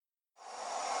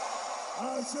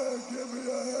I said, give me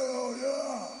a hell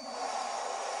yeah.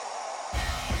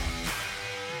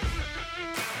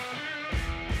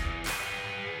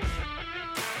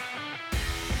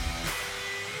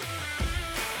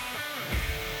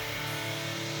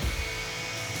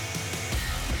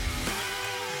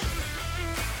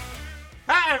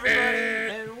 Hi everybody,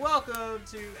 and welcome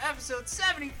to episode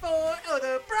 74 of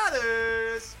the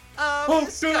Brothers of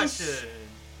Discussion.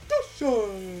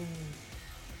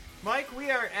 Mike, we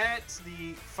are at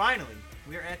the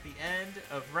end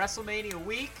of WrestleMania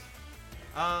week.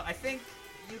 I think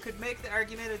you could make the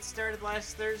argument it started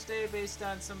last Thursday based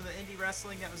on some of the indie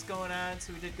wrestling that was going on,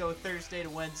 so we did go Thursday to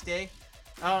Wednesday.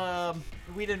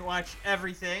 We didn't watch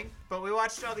everything, but we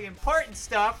watched all the important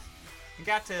stuff and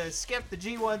got to skip the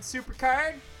G1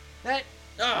 Supercard. That,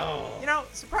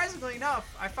 surprisingly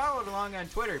enough, I followed along on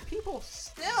Twitter. People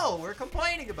still were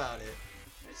complaining about it.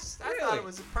 I thought it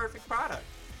was a perfect product.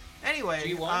 Anyway,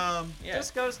 G1?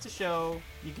 Just goes to show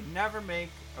you can never make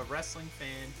a wrestling fan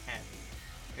happy.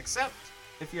 Except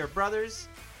if you're a Brothers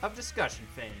of Discussion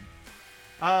fan.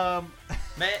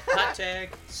 Matt, hot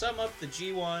tag, sum up the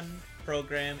G1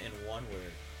 program in one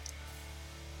word.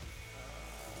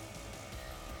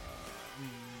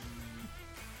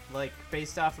 Like,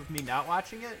 based off of me not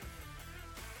watching it?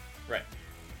 Right.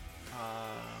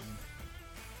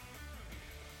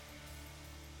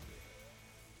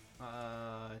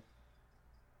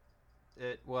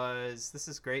 This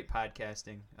is great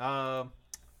podcasting.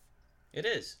 It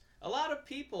is. A lot of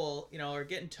people, are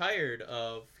getting tired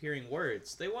of hearing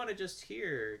words. They want to just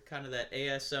hear kind of that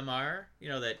ASMR,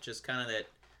 that just kind of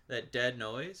that dead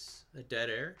noise, that dead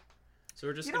air. So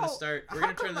we're just going to start, we're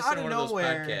going to turn this into one of those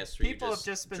podcasts where you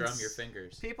just drum your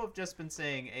fingers. People have just been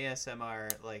saying ASMR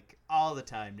like all the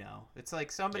time now. It's like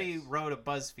somebody wrote a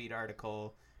BuzzFeed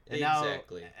article and now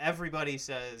everybody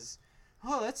says,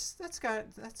 "Oh, that's got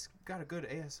a good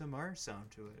ASMR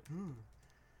sound to it."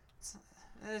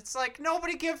 It's like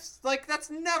nobody gives, like, that's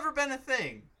never been a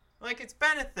thing. Like, it's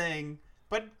been a thing,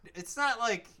 but it's not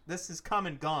like this is come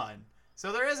and gone.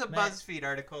 So there is a BuzzFeed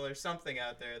article or something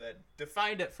out there that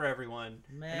defined it for everyone.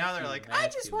 And now they're like, I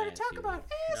just want to talk about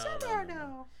ASMR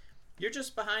now. You're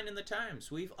just behind in the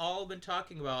times. We've all been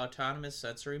talking about autonomous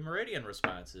sensory meridian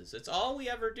responses. It's all we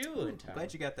ever do in town.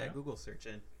 Glad you got that Google search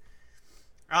in.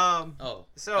 So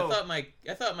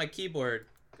I thought my keyboard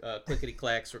clickety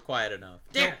clacks were quiet enough.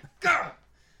 Damn. God.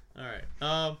 All right.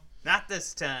 Not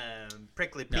this time,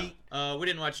 Prickly Pete. No, we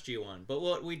didn't watch G1, but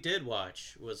what we did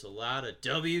watch was a lot of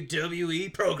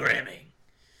WWE programming.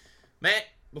 Matt,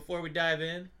 before we dive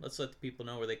in, let's let the people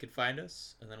know where they can find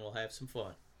us, and then we'll have some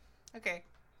fun. Okay.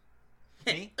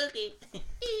 Me? Okay.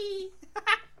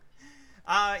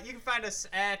 You can find us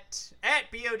at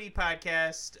BOD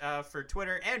Podcast for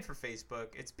Twitter and for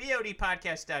Facebook. It's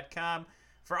bodpodcast.com.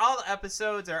 For all the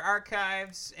episodes, our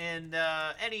archives, and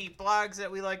any blogs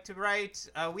that we like to write.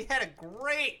 We had a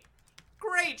great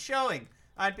showing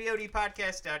on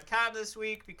bodpodcast.com this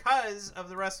week because of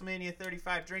the WrestleMania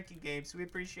 35 drinking game. So we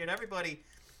appreciate everybody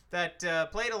that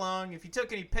played along. If you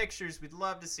took any pictures, we'd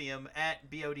love to see them at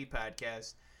BOD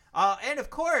Podcast. And, of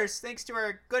course, thanks to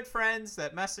our good friends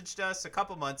that messaged us a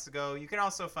couple months ago, you can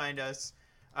also find us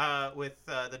with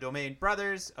the domain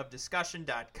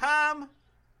brothersofdiscussion.com.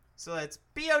 So that's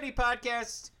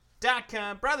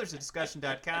bodpodcast.com,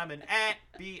 brothersofdiscussion.com, and at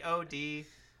BOD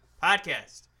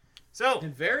Podcast.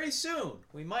 And very soon,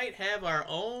 we might have our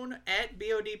own at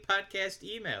BOD Podcast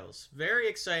emails. Very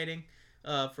exciting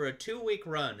for a 2-week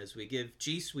run as we give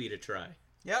G Suite a try.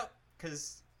 Yep,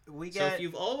 because we get so if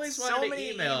you've always wanted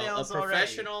to email a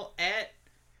professional at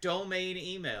domain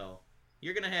email,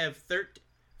 you're going to have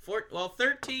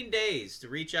 13 days to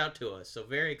reach out to us. So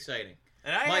very exciting.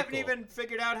 And I haven't even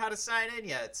figured out how to sign in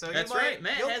yet. So that's right.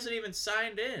 Matt hasn't even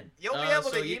signed in. You'll be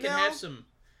able to email. So you can have some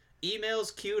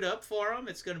emails queued up for him.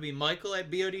 It's going to be Michael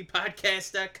at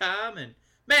bodpodcast.com and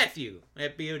Matthew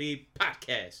at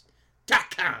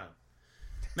bodpodcast.com.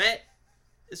 Matt,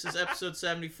 this is episode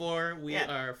 74. We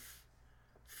are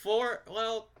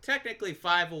technically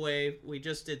 5 away. We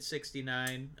just did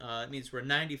 69. It means we're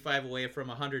 95 away from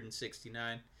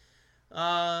 169.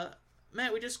 Matt,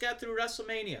 we just got through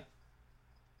WrestleMania.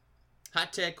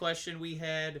 Hot tag question, we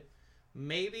had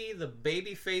maybe the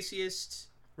baby-faciest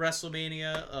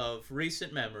WrestleMania of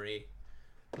recent memory.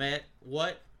 Matt,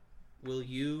 what will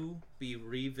you be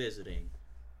revisiting?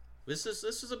 This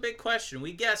is a big question.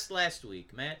 We guessed last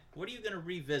week. Matt, what are you going to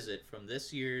revisit from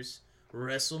this year's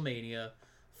WrestleMania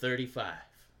 35?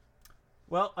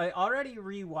 Well, I already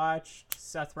rewatched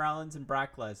Seth Rollins and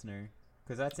Brock Lesnar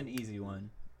because that's an easy one.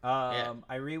 I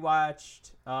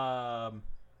rewatched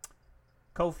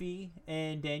Kofi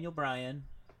and Daniel Bryan.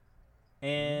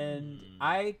 and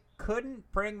I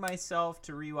couldn't bring myself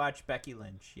to rewatch Becky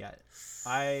Lynch yet.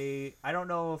 I don't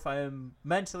know if I'm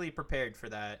mentally prepared for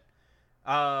that.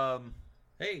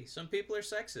 Hey, some people are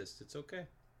sexist. It's okay.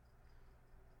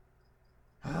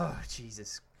 Oh,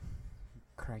 Jesus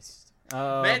Christ.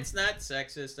 Matt's not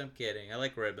sexist. I'm kidding. I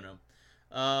like ribbing him.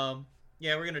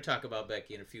 Yeah, we're going to talk about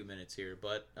Becky in a few minutes here,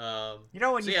 but...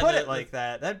 when you put it like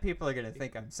that, then people are going to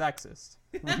think I'm sexist.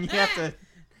 When you have to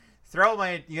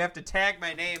you have to tag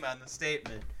my name on the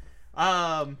statement.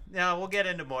 We'll get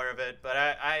into more of it, but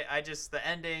I just, the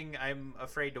ending, I'm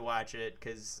afraid to watch it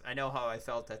because I know how I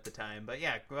felt at the time. But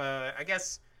yeah, I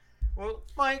guess, well,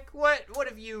 Mike, what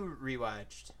have you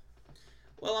rewatched?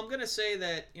 Well, I'm gonna say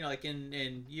that like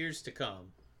in years to come,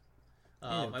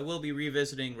 I will be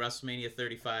revisiting WrestleMania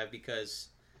 35 because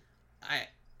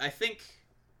I think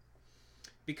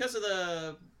because of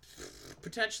the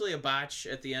potentially a botch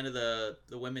at the end of the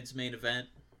women's main event,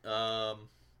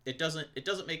 it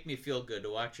doesn't make me feel good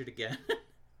to watch it again.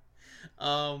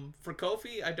 For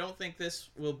Kofi, I don't think this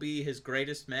will be his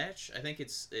greatest match. I think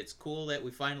it's cool that we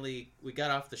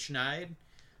got off the schneid.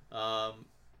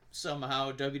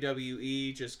 Somehow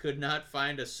WWE just could not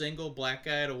find a single black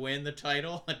guy to win the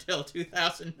title until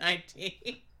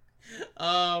 2019.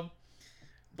 But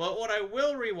what I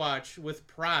will rewatch with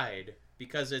pride,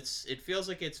 because it feels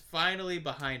like it's finally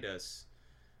behind us,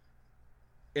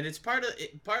 and it's part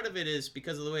of it is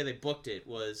because of the way they booked it,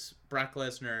 was Brock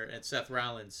Lesnar and Seth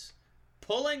Rollins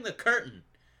pulling the curtain,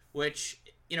 which,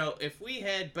 if we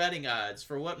had betting odds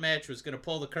for what match was going to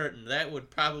pull the curtain, that would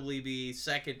probably be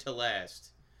second to last.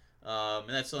 And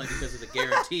that's only because of the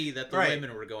guarantee that the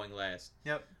women were going last.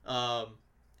 Yep.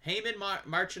 Heyman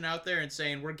marching out there and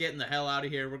saying, we're getting the hell out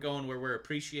of here. We're going where we're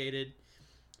appreciated.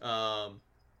 Lesnar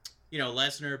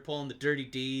pulling the dirty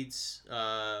deeds.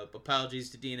 Apologies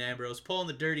to Dean Ambrose. Pulling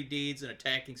the dirty deeds and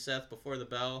attacking Seth before the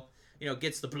bell.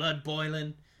 Gets the blood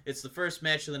boiling. It's the first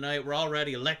match of the night. We're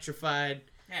already electrified.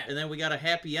 Yeah. And then we got a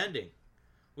happy ending.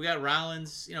 We got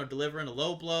Rollins, delivering a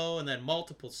low blow and then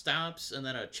multiple stomps and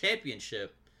then a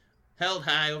championship held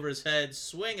high over his head,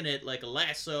 swinging it like a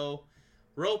lasso,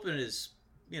 roping his,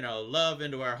 love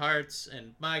into our hearts.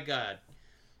 And my God,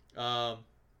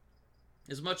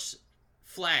 as much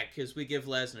flack as we give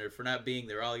Lesnar for not being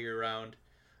there all year round,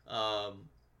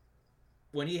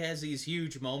 when he has these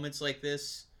huge moments like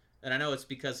this, and I know it's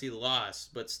because he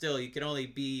lost, but still, you can only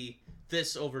be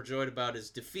this overjoyed about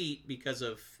his defeat because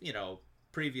of,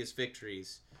 previous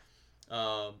victories.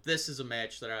 This is a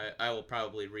match that I will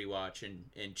probably rewatch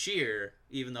and cheer,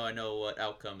 even though I know what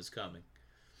outcome is coming.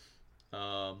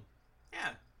 Yeah.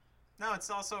 No,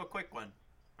 it's also a quick one.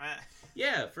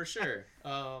 Yeah, for sure.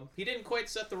 He didn't quite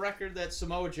set the record that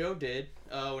Samoa Joe did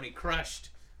when he crushed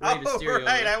Rey Mysterio.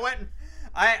 Right.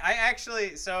 I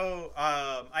actually,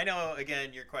 I know,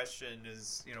 again, your question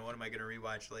is, what am I going to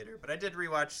rewatch later? But I did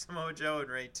rewatch Samoa Joe and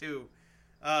Rey 2.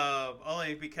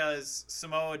 Only because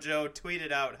Samoa Joe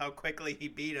tweeted out how quickly he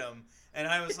beat him, and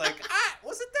I was like,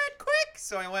 was it that quick?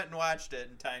 So I went and watched it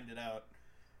and timed it out.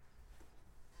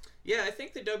 Yeah, I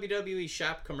think the WWE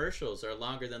shop commercials are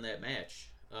longer than that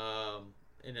match.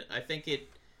 And I think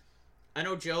I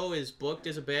know Joe is booked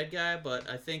as a bad guy, but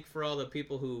I think for all the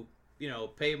people who,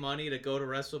 pay money to go to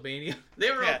WrestleMania, they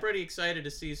were all pretty excited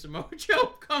to see Samoa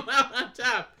Joe come out on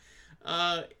top.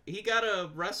 He got a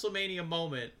WrestleMania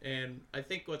moment, and I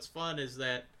think what's fun is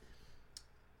that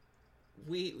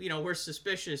we're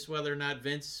suspicious whether or not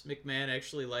Vince McMahon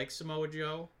actually likes Samoa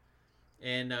Joe,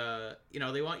 and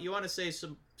you want to say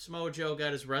Samoa Joe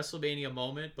got his WrestleMania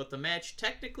moment, but the match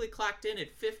technically clocked in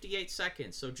at 58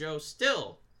 seconds, so Joe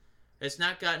still has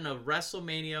not gotten a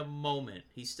WrestleMania moment.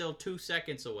 He's still 2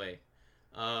 seconds away.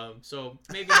 So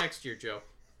maybe next year, Joe.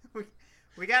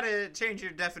 We got to change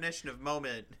your definition of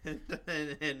moment in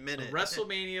minute.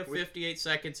 WrestleMania, 58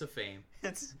 seconds of fame.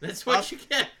 That's what you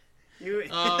get.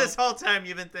 This whole time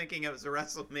you've been thinking it was a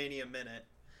WrestleMania minute.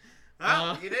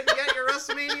 Well, you didn't get your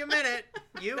WrestleMania minute.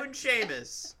 You and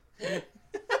Sheamus.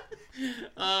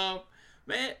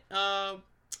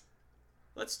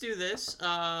 Let's do this.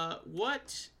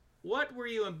 What were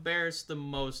you embarrassed the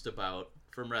most about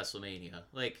from WrestleMania?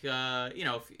 Like,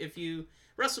 if you...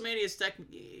 WrestleMania is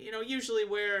usually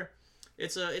where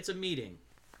it's a meeting,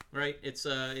 right? It's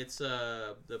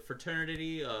the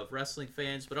fraternity of wrestling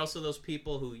fans, but also those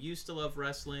people who used to love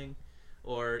wrestling,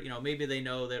 or maybe they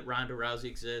know that Ronda Rousey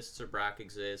exists or Brock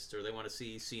exists, or they want to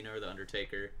see Cena or the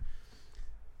Undertaker.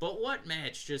 But what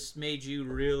match just made you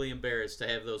really embarrassed to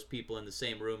have those people in the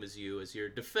same room as you as you're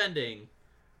defending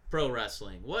pro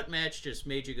wrestling? What match just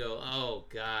made you go, oh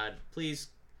God, please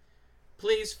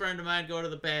please, friend of mine, go to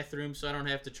the bathroom so I don't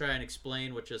have to try and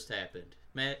explain what just happened.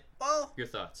 Matt, Well, your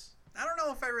thoughts? I don't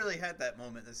know if I really had that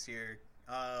moment this year.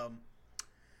 I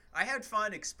had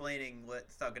fun explaining what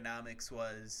Thugonomics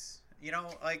was. You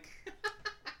know, like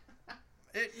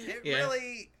it Yeah.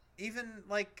 really even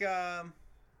like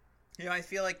you know, I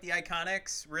feel like the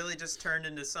Iconics really just turned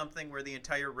into something where the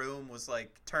entire room was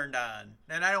like turned on.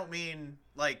 And I don't mean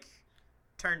like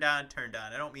turned on.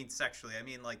 I don't mean sexually. I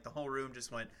mean like the whole room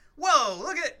just went, "Whoa,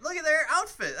 look at their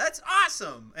outfit. That's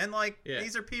awesome." And like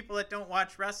these are people that don't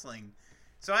watch wrestling.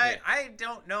 So I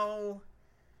don't know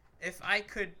if I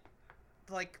could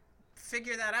like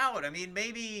figure that out. I mean,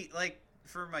 maybe like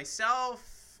for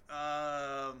myself,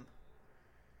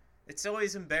 it's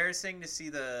always embarrassing to see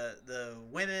the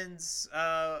women's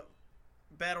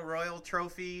battle royal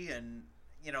trophy, and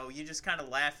you know, you just kind of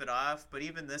laugh it off. But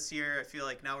even this year, I feel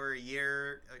like now we're a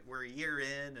year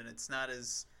in, and it's not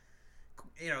as,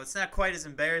 you know, it's not quite as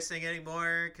embarrassing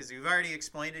anymore because we've already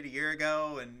explained it a year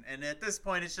ago, and at this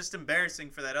point, it's just embarrassing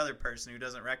for that other person who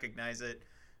doesn't recognize it,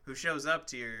 who shows up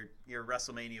to your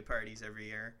WrestleMania parties every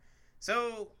year.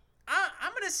 So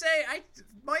I'm gonna say,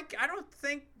 Mike, I don't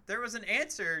think there was an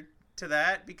answer to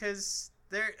that because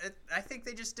I think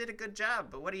they just did a good job.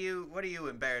 But what are you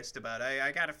embarrassed about?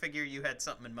 I gotta figure you had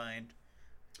something in mind.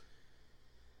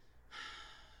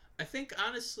 I think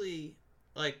honestly,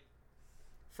 like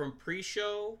from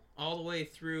pre-show all the way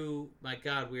through, my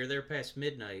God, we were there past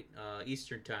midnight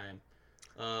Eastern time.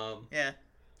 Yeah.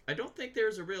 I don't think there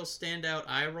was a real standout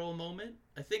eye roll moment.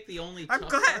 I think the only I'm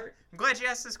part... glad you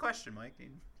asked this question, Mike.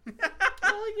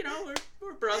 Well, you know,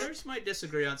 we're brothers. Might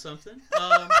disagree on something.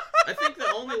 I think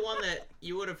the only one that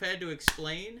you would have had to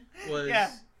explain was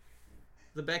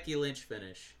the Becky Lynch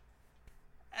finish.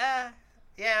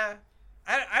 Yeah.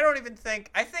 I don't even think...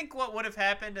 I think what would have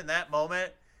happened in that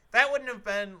moment, that wouldn't have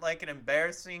been like an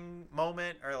embarrassing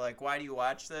moment or like, why do you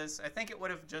watch this? I think it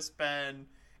would have just been...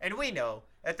 And we know,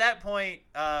 at that point,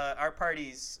 our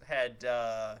parties had,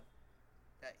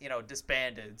 you know,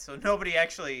 disbanded. So nobody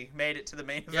actually made it to the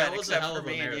main event except for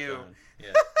me and you.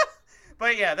 Yeah.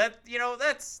 But yeah,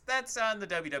 that's on the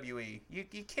WWE.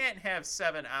 You can't have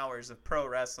 7 hours of pro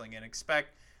wrestling and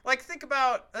expect... Like, think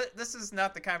about... this is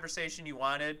not the conversation you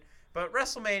wanted, but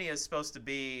WrestleMania is supposed to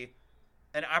be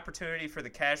an opportunity for the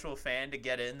casual fan to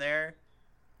get in there.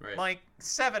 Right. Like,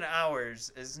 7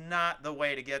 hours is not the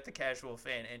way to get the casual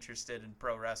fan interested in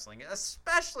pro wrestling,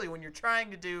 especially when you're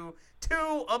trying to do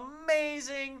 2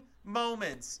 amazing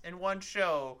moments in one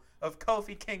show of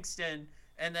Kofi Kingston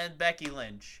and then Becky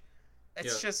Lynch.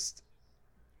 It's just,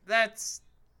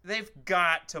 they've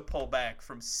got to pull back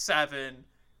from 7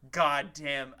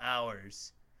 goddamn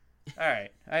hours. All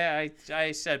right,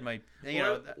 I said my, you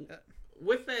know.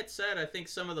 With that said, I think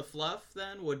some of the fluff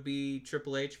then would be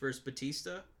Triple H versus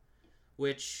Batista,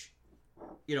 which,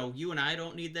 you know, you and I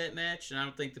don't need that match, and I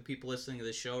don't think the people listening to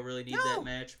the show really need that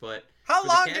match. But how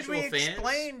long did we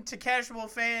explain to casual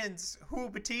fans who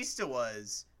Batista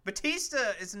was?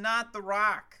 Batista is not The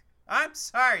Rock. I'm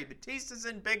sorry, Batista's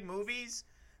in big movies,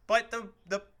 but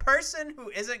the person who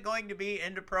isn't going to be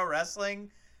into pro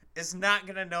wrestling is not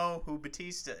going to know who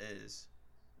Batista is.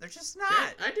 They're just not.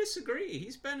 Yeah, I disagree.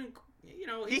 He's been in... You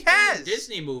know, he has in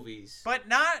Disney movies, but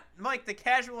not like the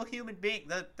casual human being.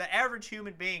 The average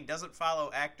human being doesn't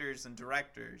follow actors and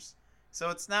directors,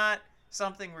 so it's not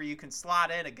something where you can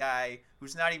slot in a guy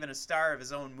who's not even a star of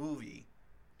his own movie.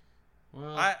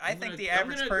 Well, I think the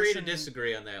average person... agree to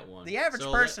disagree on that one. The average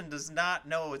person does not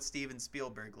know what Steven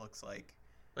Spielberg looks like.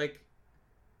 Like,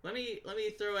 let me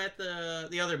throw at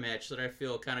the other match that I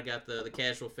feel kind of got the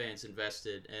casual fans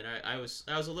invested, and I was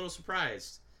a little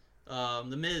surprised.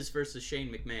 The Miz versus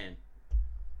Shane McMahon.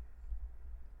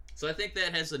 So I think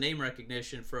that has the name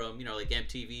recognition from, you know, like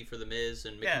MTV for The Miz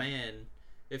and McMahon. Yeah.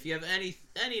 If you have any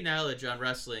knowledge on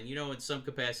wrestling, you know in some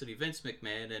capacity Vince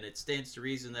McMahon, and it stands to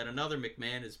reason that another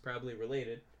McMahon is probably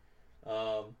related.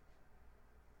 So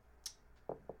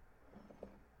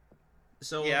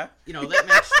yeah. You know, that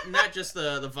match, not just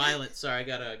the violent. Sorry, I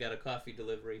got a coffee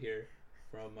delivery here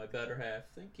from my better half.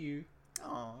 Thank you.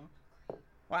 Oh.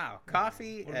 Wow,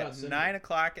 coffee at 9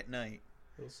 o'clock at night.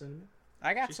 A little cinnamon?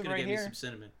 I got some right here. She's gonna give me some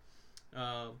cinnamon.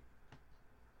 But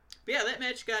yeah, that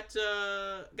match got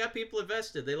people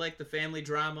invested. They liked the family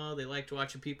drama. They liked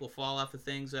watching people fall off of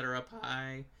things that are up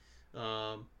high.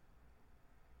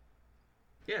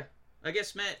 Yeah, I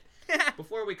guess, Matt,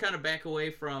 before we kind of back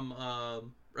away from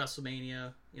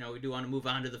WrestleMania, you know, we do want to move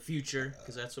on to the future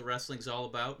because that's what wrestling's all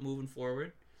about, moving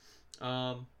forward.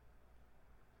 Kind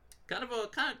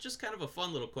of a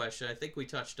fun little question. I think we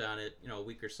touched on it, you know, a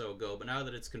week or so ago, but now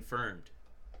that it's confirmed,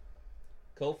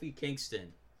 Kofi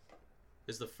Kingston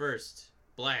is the first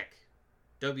Black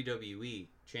WWE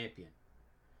champion.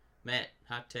 Matt,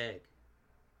 hot tag.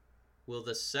 Will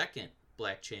the second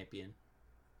Black champion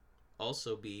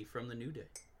also be from the New Day?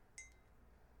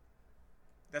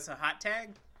 That's a hot tag?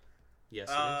 Yes,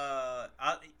 it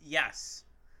is. Yes.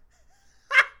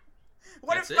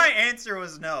 What That's if my it? answer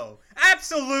was no?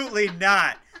 Absolutely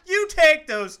not. You take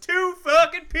those two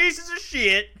fucking pieces of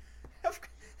shit.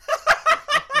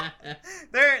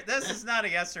 This is not a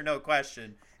yes or no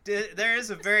question. There is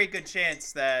a very good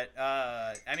chance that,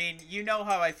 I mean, you know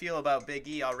how I feel about Big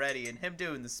E already, and him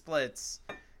doing the splits.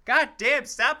 God damn,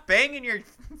 stop banging your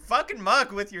fucking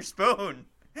mug with your spoon.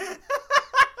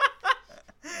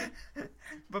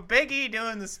 But Big E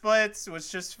doing the splits was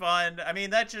just fun. I mean,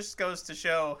 that just goes to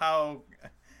show how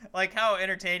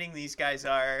entertaining these guys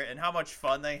are and how much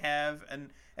fun they have.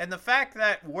 And the fact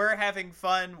that we're having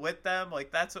fun with them,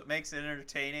 like, that's what makes it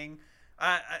entertaining.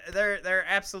 They're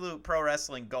absolute pro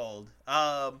wrestling gold.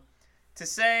 To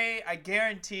say I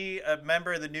guarantee a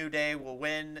member of the New Day will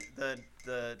win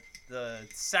the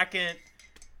second.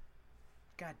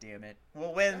 God damn it!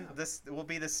 Will win this. Will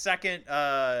be the second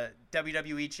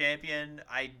WWE champion.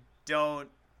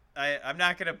 I'm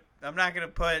not gonna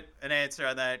put an answer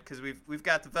on that because we've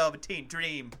got the Velveteen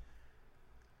Dream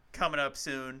coming up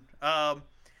soon.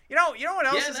 You know what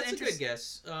else is that's interesting? a good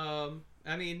guess.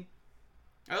 I mean,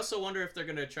 I also wonder if they're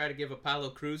gonna try to give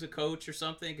Apollo Crews a coach or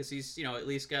something because he's at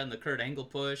least gotten the Kurt Angle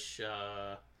push.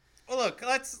 Well, look,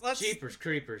 let's Jeepers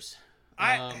creepers.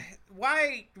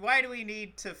 Why do we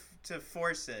need to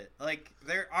force it? Like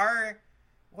there are,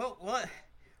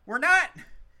 we're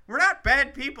not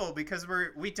bad people because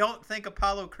we don't think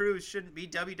Apollo Crews shouldn't be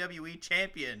WWE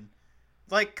champion.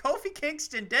 Like Kofi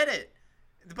Kingston did it,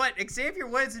 but Xavier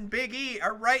Woods and Big E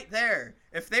are right there.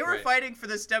 If they were fighting for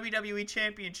this WWE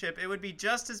championship, it would be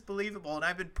just as believable. And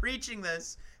I've been preaching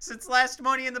this since last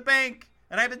Money in the Bank,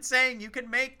 and I've been saying you can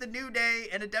make the New Day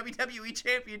and a WWE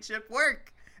championship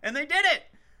work. And they did it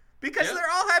because they're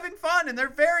all having fun and they're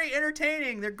very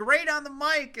entertaining. They're great on the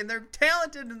mic and they're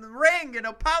talented in the ring. And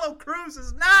Apollo Crews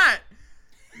is not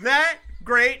that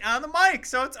great on the mic.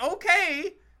 So it's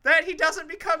okay that he doesn't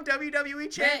become WWE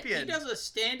champion. He does a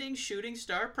standing shooting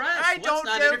star press. What's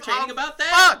not give entertaining a about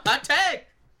that? fuck? Hot tag.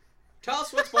 Tell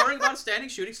us what's boring about a standing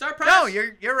shooting star press. No,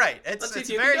 you're right. Let's see if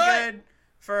It's you very can do good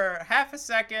for half a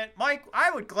second. Mike, I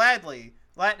would gladly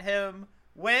let him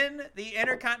win the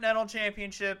Intercontinental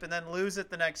Championship and then lose it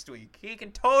the next week. He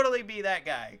can totally be that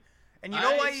guy. And you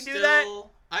know why you do that?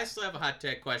 I still have a hot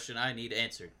tag question I need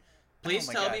answered. Please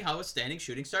my tell God. me how a standing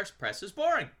shooting star press is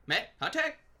boring. Matt, hot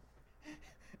tag.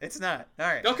 It's not. All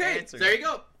right. Okay, answer. there you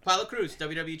go. Apollo Crews,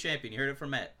 WWE champion. You heard it from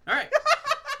Matt. All right.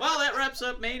 Well, that wraps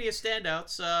up Mania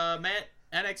standouts. Matt,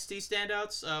 NXT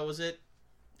standouts. Was it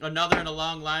another in a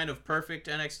long line of perfect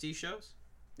NXT shows?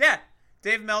 Yeah.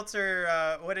 Dave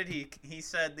Meltzer, what did he? He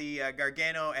said the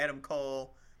Gargano Adam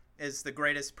Cole is the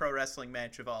greatest pro wrestling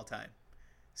match of all time.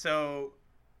 So.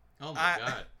 Oh my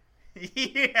God.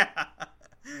 Yeah.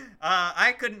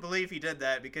 I couldn't believe he did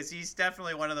that because he's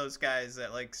definitely one of those guys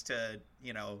that likes to,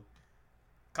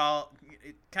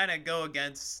 kind of go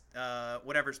against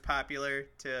whatever's popular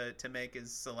to make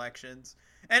his selections.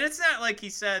 And it's not like he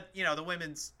said, the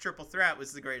women's triple threat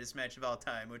was the greatest match of all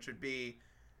time, which would be,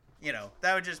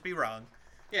 that would just be wrong.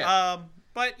 Yeah.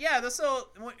 But yeah,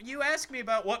 you ask me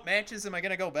about what matches am I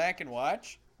going to go back and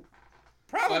watch?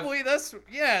 Probably I've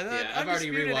already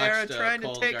Undisputed rewatched Era trying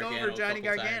Cole to take Gargano over a Johnny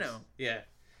couple Gargano. times. Yeah.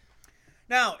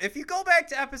 Now, if you go back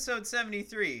to episode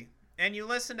 73 and you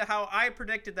listen to how I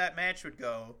predicted that match would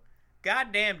go,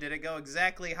 goddamn did it go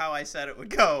exactly how I said it would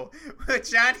go. With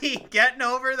Johnny getting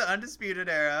over the Undisputed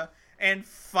Era and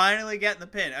finally getting the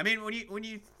pin. I mean, when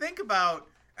you think about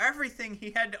everything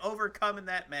he had to overcome in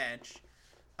that match,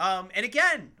 and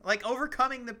again, like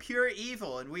overcoming the pure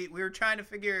evil, and we were trying to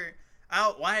figure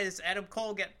out why does Adam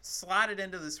Cole get slotted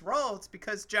into this role. It's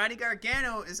because Johnny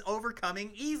Gargano is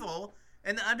overcoming evil,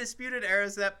 and the Undisputed Era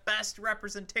is that best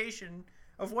representation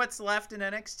of what's left in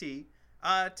NXT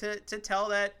to tell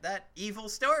that evil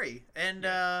story. And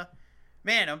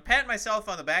man, I'm patting myself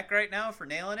on the back right now for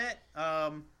nailing it.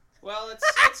 Well,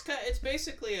 it's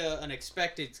basically an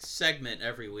expected segment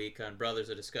every week on Brothers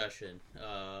of Discussion.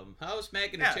 How's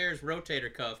McIntyre's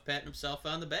rotator cuff patting himself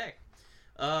on the back?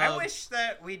 I wish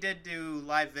that we did do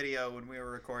live video when we were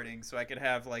recording, so I could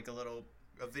have like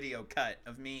a video cut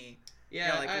of me.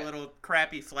 Yeah, a little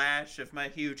crappy flash of my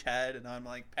huge head, and I'm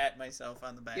like patting myself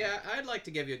on the back. Yeah, I'd like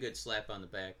to give you a good slap on the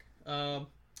back. I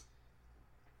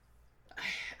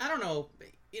don't know.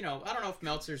 I don't know if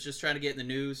Meltzer's just trying to get in the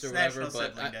news or whatever,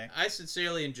 but I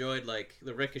sincerely enjoyed like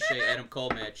the Ricochet Adam Cole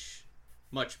match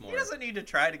much more. He doesn't need to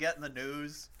try to get in the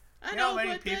news. I You know how know, many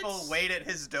but people that's- wait at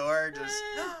his door just,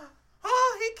 Eh.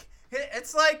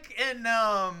 it's like in,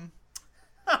 oh,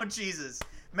 Jesus.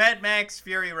 Mad Max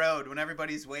Fury Road when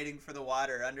everybody's waiting for the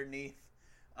water underneath,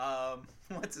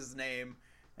 what's his name?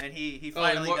 And he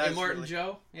finally does Immortan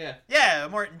Joe? Yeah. Yeah,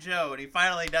 Immortan Joe, and he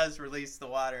finally does release the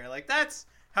water. Like, that's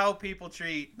how people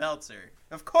treat Meltzer.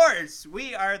 Of course,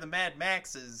 we are the Mad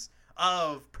Maxes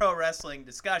of pro wrestling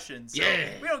discussions. So Yeah.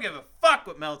 we don't give a fuck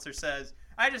what Meltzer says.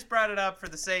 I just brought it up for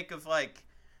the sake of, like,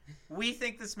 we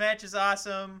think this match is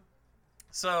awesome.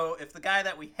 So if the guy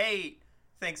that we hate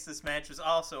thinks this match is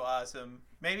also awesome,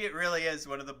 maybe it really is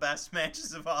one of the best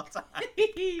matches of all time.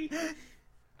 It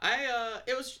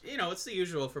was, it's the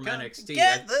usual from Come NXT.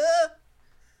 together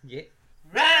Yeah.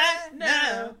 right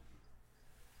now.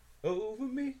 Over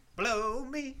me. Blow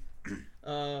me.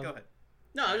 Go ahead.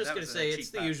 No, I was just That gonna was a say cheap it's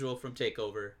the pop. usual from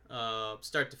Takeover.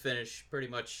 Start to finish, pretty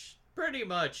much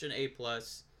an A+.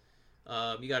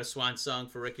 You got a swan song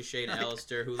for Ricochet and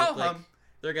Alistair, who look like Ho-hum.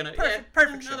 they're gonna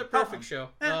Perfect another show. perfect Ho-hum.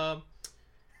 show.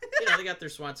 They got their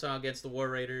swan song against the War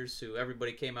Raiders, who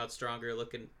everybody came out stronger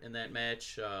looking in that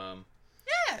match.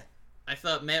 Yeah. I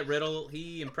thought Matt Riddle,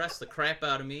 he impressed the crap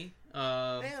out of me.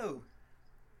 Ew.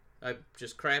 I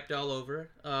just crapped all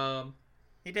over.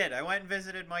 He did. I went and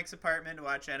visited Mike's apartment to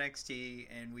watch NXT,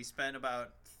 and we spent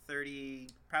about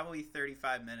probably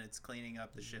 35 minutes cleaning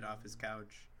up the shit off his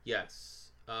couch.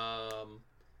 Yes.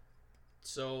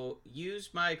 So use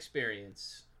my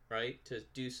experience, right, to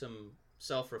do some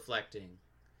self-reflecting.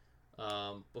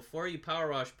 Before you power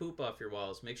wash poop off your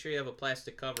walls, make sure you have a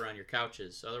plastic cover on your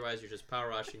couches. Otherwise, you're just power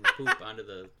washing the poop onto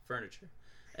the furniture.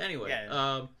 Anyway,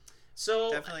 Yeah.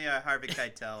 so Definitely a Harvey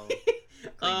Keitel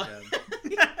Uh,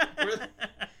 clean job.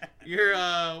 you're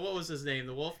what was his name?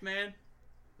 The Wolf Man?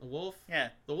 The Wolf? Yeah.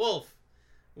 The Wolf.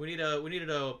 We needed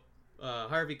a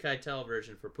Harvey Keitel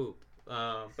version for poop.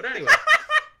 But anyway,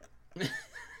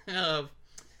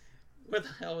 what the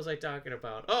hell was I talking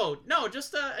about? Oh no,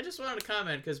 just I just wanted to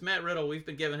comment because Matt Riddle, we've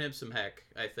been giving him some heck.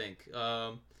 I think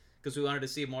because we wanted to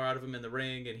see more out of him in the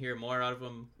ring and hear more out of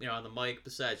him, on the mic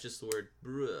besides just the word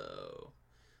bro.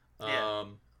 Yeah.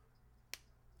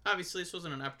 Obviously, this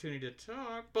wasn't an opportunity to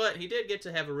talk, but he did get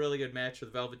to have a really good match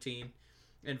with Velveteen.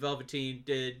 And Velveteen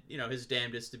did, his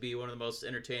damnedest to be one of the most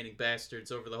entertaining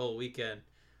bastards over the whole weekend.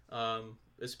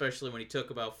 Especially when he took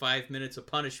about 5 minutes of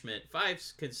punishment,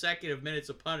 5 consecutive minutes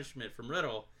of punishment from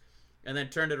Riddle, and then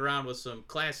turned it around with some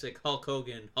classic Hulk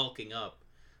Hogan hulking up.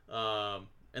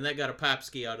 And that got a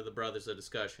popski out of the Brothers of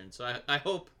Discussion. So I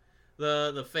hope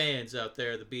the fans out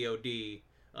there, the BOD,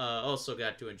 also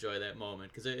got to enjoy that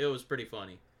moment, because it was pretty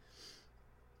funny.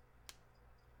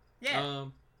 Yeah.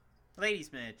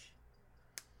 Ladies match.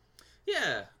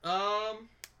 Yeah.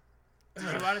 Did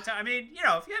you want to talk? I mean,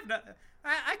 if you have no,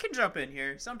 I can jump in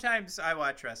here. Sometimes I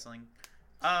watch wrestling.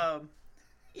 Yeah,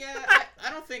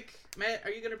 I don't think, Matt,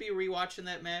 are you going to be rewatching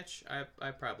that match?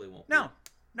 I probably won't. No.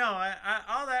 I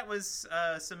all that was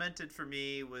cemented for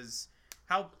me was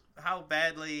how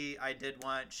badly I did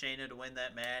want Shayna to win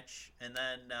that match, and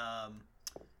then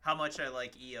how much I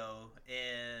like Io,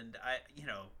 and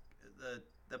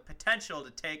the potential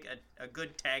to take a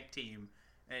good tag team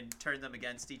and turn them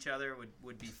against each other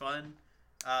would be fun.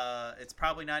 It's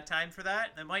probably not time for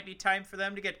that. It might be time for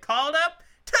them to get called up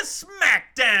to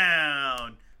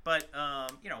SmackDown. But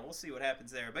we'll see what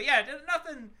happens there. But yeah,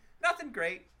 nothing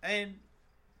great. And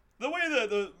the way that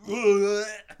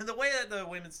the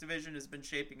women's division has been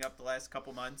shaping up the last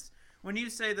couple months, when you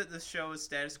say that this show is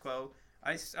status quo,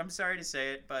 I'm sorry to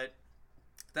say it, but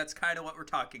that's kind of what we're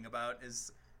talking about.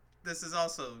 This is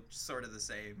also sort of the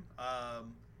same.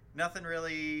 Nothing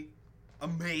really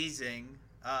amazing,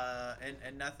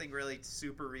 and nothing really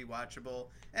super rewatchable.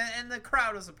 And the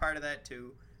crowd was a part of that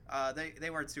too. They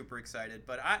weren't super excited,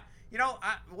 but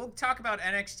we'll talk about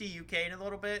NXT UK in a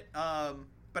little bit.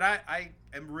 But I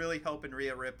am really hoping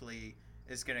Rhea Ripley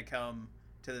is going to come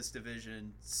to this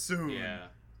division soon. Yeah.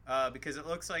 Because it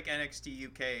looks like NXT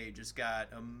UK just got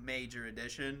a major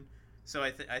addition. So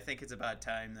I think it's about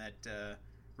time that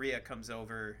Rhea comes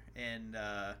over, and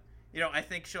I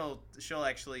think she'll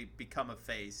actually become a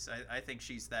face. I think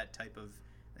she's that type of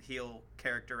heel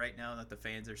character right now that the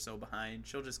fans are so behind.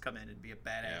 She'll just come in and be a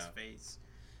badass face.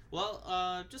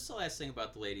 Well, just the last thing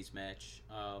about the ladies' match.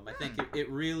 I think it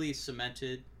really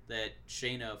cemented that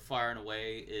Shayna far and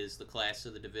away is the class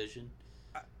of the division.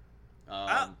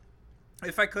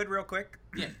 If I could, real quick.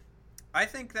 Yeah. I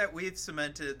think that we've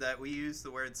cemented that we use the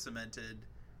word cemented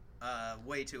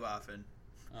way too often.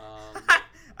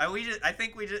 I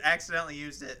think we just accidentally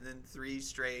used it in 3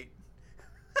 straight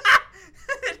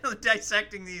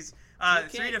dissecting these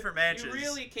 3 different matches. You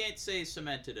really can't say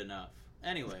cemented enough.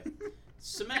 Anyway,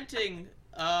 cementing,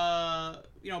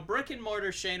 brick and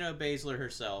mortar Shayna Baszler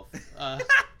herself.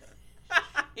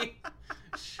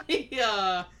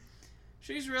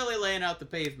 She's really laying out the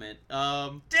pavement.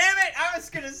 Damn it! I was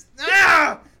gonna.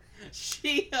 Ah!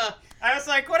 I was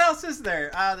like, what else is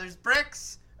there? There's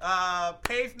bricks,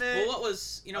 pavement. Well, what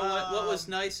was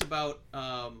nice about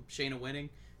Shayna winning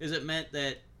is it meant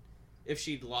that if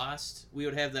she'd lost, we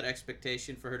would have that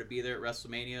expectation for her to be there at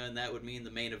WrestleMania, and that would mean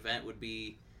the main event would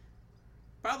be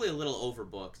probably a little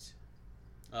overbooked.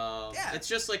 Yeah. It's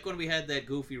just like when we had that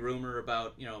goofy rumor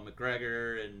about,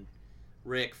 McGregor and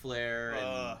Ric Flair.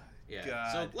 And, yeah.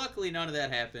 God. So luckily none of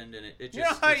that happened, and it just You know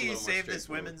how was a you little more save this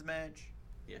straightforward. women's match?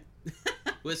 Yeah.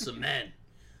 With some men.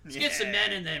 Let's get some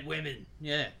men and then women.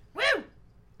 Yeah. Woo!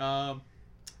 And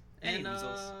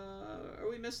weasels. are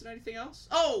we missing anything else?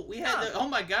 Oh, we had oh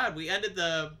my God, we ended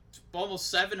the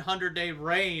almost 700-day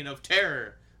reign of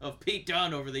terror of Pete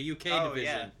Dunne over the UK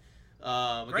division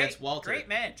against Walter. Great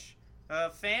match.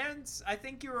 Fans, I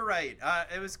think you were right.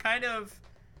 It was kind of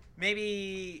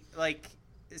maybe like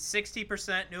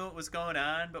 60% knew what was going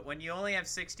on, but when you only have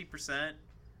 60%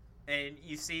 and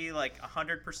you see like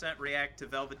 100% react to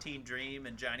Velveteen Dream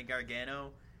and Johnny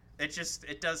Gargano,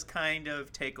 it does kind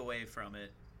of take away from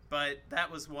it. But that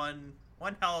was one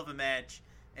hell of a match,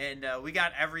 and we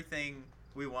got everything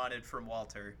we wanted from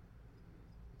Walter.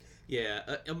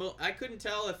 Yeah, I couldn't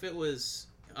tell if it was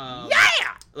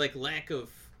like lack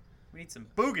of. We need some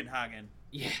Bugenhagen.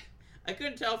 Yeah, I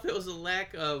couldn't tell if it was a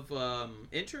lack of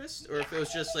interest or if it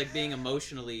was just like being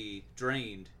emotionally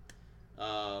drained.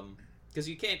 Because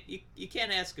you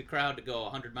can't ask a crowd to go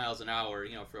 100 miles an hour,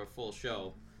 for a full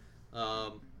show.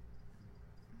 But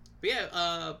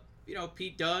yeah,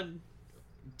 Pete Dunne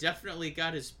definitely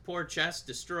got his poor chest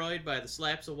destroyed by the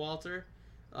slaps of Walter.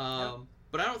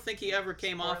 But I don't think he ever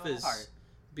came off as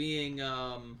being,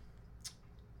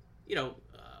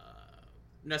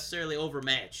 necessarily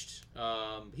overmatched.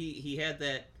 He had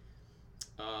that.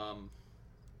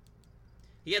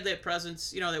 He had that presence,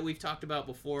 that we've talked about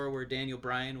before, where Daniel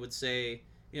Bryan would say,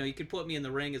 you could put me in the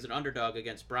ring as an underdog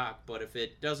against Brock, but if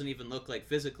it doesn't even look like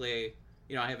physically,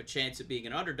 I have a chance of being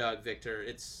an underdog victor,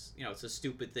 it's a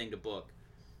stupid thing to book.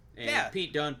 And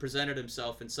Pete Dunne presented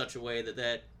himself in such a way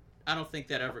that I don't think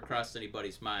that ever crossed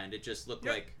anybody's mind. It just looked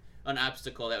like an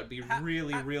obstacle that would be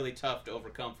really, really tough to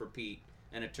overcome for Pete,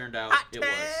 and it turned out it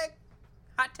was.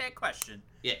 Hot tag question.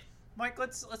 Yeah. Mike,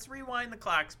 let's rewind the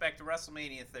clocks back to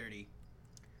WrestleMania 30.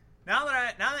 Now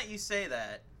that you say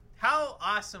that, how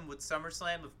awesome would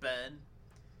SummerSlam have been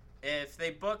if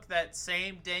they booked that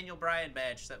same Daniel Bryan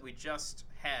match that we just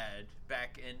had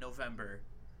back in November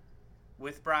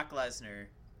with Brock Lesnar,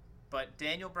 but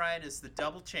Daniel Bryan is the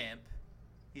double champ.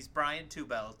 He's Bryan Two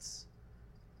Belts,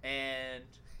 and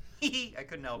I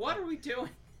couldn't help it. What are we doing?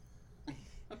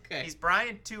 Okay. He's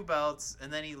Bryan Two Belts,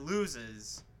 and then he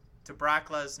loses to Brock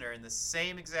Lesnar in the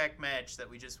same exact match that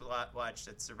we just watched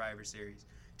at Survivor Series.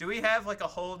 Do we have like a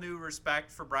whole new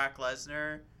respect for Brock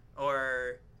Lesnar,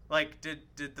 or like did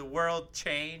the world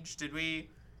change? Did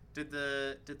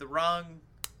the wrong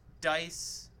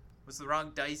dice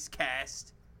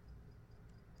cast?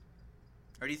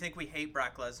 Or do you think we hate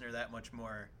Brock Lesnar that much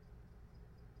more?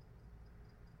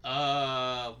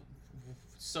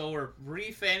 So we're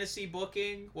re-fantasy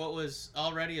booking what was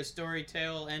already a story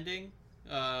tale ending?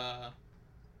 No.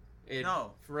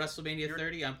 For WrestleMania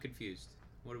 30? I'm confused.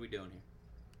 What are we doing here?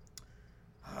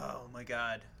 Oh my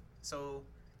God. So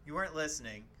you weren't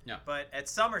listening. No. But at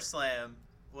SummerSlam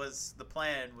the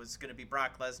plan was going to be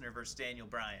Brock Lesnar versus Daniel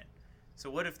Bryan. So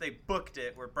what if they booked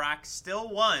it where Brock still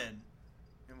won,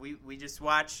 and we just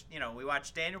watched, we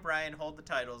watched Daniel Bryan hold the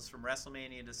titles from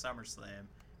WrestleMania to SummerSlam,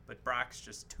 but Brock's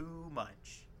just too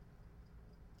much.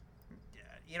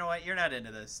 You know what? You're not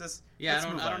into this. I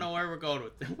don't know where we're going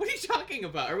with this. What are you talking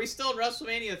about? Are we still in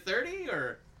WrestleMania 30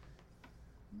 or?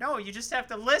 No, you just have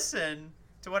to listen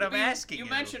to what I'm asking you. You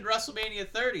mentioned WrestleMania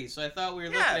 30, so I thought we were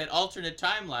looking at alternate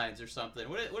timelines or something.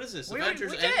 What is this?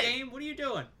 Avengers Endgame? What are you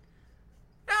doing?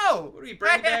 No! What are we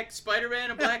bringing back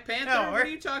Spider-Man and Black Panther? No, what are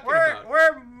you talking about?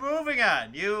 We're moving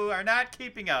on. You are not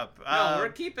keeping up. No, we're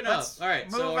keeping up. All right,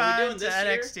 so are we doing this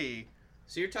NXT. Year?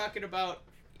 So you're talking about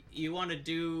you want to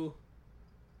do...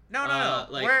 No.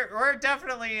 We're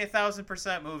definitely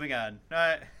 1,000% moving on.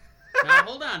 Now,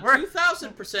 hold on.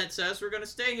 2,000% says we're going to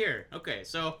stay here. Okay,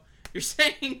 so you're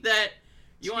saying that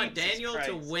you want Daniel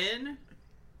to win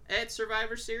at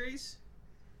Survivor Series?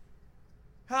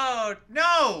 Oh,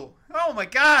 no! Oh, my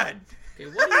God! Okay,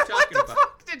 what are you talking about? What the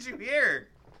fuck did you hear?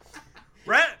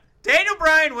 Daniel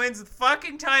Bryan wins the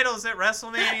fucking titles at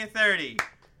WrestleMania 30.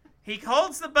 He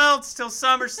holds the belts till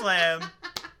SummerSlam,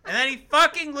 And then he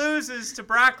fucking loses to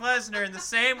Brock Lesnar in the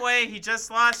same way he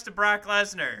just lost to Brock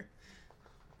Lesnar.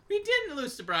 He didn't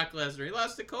lose to Brock Lesnar. He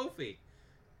lost to Kofi.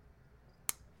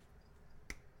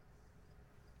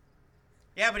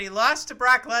 Yeah, but he lost to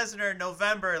Brock Lesnar in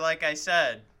November, like I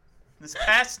said. This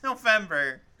past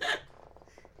November,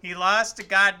 he lost to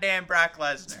goddamn Brock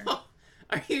Lesnar. So,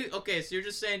 are you okay? So you're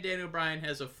just saying Daniel Bryan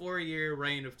has a 4-year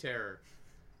reign of terror?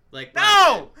 Like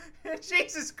No!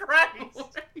 Jesus Christ!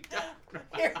 What are you talking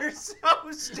about? You're so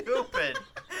stupid.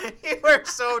 You are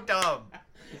so dumb.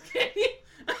 You're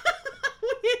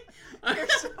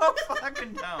so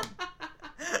fucking dumb.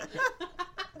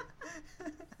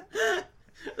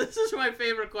 This is my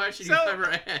favorite question So- you've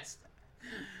ever asked.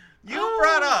 You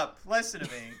brought up, listen to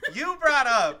me. You brought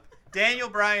up Daniel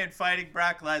Bryan fighting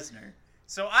Brock Lesnar.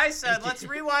 So I said, let's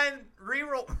rewind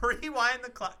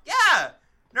the clock. Yeah!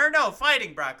 No,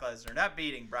 fighting Brock Lesnar, not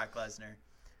beating Brock Lesnar.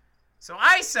 So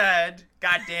I said,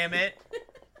 God damn it,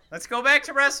 let's go back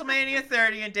to WrestleMania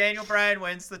 30 and Daniel Bryan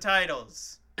wins the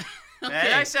titles. Okay.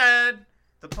 And I said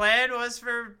the plan was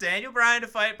for Daniel Bryan to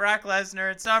fight Brock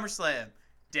Lesnar at SummerSlam.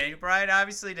 Daniel Bryan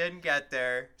obviously didn't get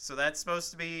there, so that's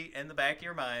supposed to be in the back of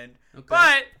your mind. Okay.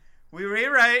 But we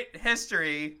rewrite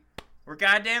history where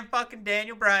goddamn fucking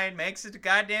Daniel Bryan makes it to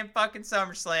goddamn fucking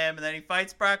SummerSlam, and then he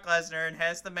fights Brock Lesnar and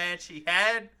has the match he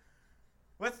had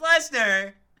with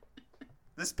Lesnar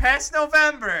this past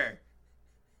November.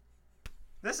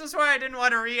 This is why I didn't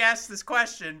want to re-ask this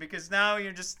question, because now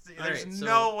you're just, there's right, so-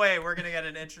 no way we're going to get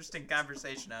an interesting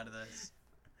conversation out of this.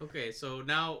 Okay, so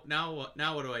now what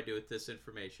do I do with this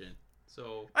information?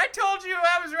 So I told you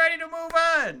I was ready to move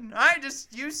on.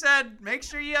 You said, make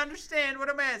sure you understand what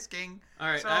I'm asking. all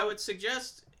right, So- I would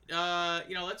suggest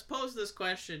let's pose this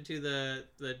question to the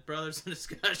Brothers in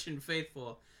Discussion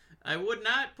faithful. I would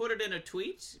not put it in a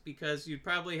tweet because you'd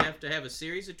probably have to have a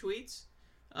series of tweets.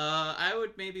 I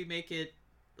would maybe make it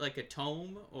like a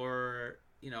tome or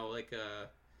like a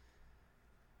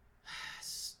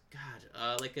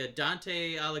like a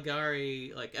Dante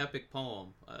Alighieri like epic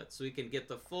poem, so we can get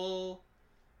the full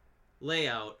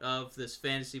layout of this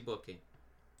fantasy booking.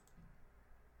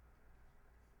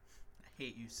 I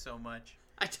hate you so much.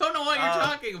 I don't know what you're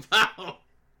talking about.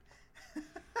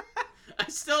 I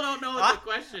still don't know what the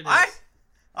question is. What's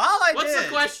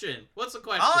the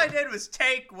question? All I did was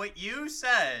take what you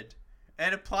said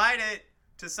and applied it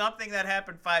to something that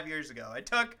happened 5 years ago. I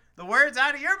took the words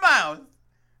out of your mouth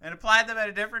and applied them at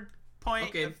a different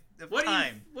point of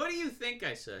time. What do you think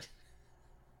I said?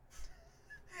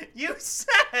 You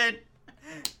said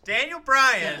Daniel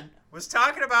Bryan was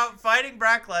talking about fighting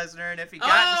Brock Lesnar, and if he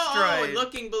got destroyed... and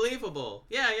looking believable.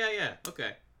 Yeah.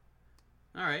 Okay.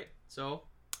 All right. So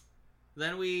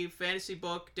then we fantasy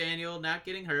book Daniel not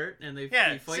getting hurt, and he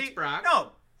fights Brock.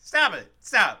 No, stop it.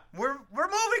 Stop. We're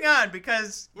moving on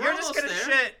because you're just going to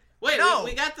shit. Wait, no.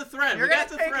 we got the thread. You're We got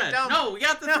the gonna take thread. it down. No, we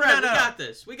got the No, thread. no, no. We got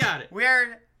this. We got it. We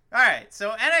are... All right,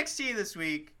 so NXT this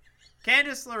week,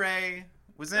 Candice LeRae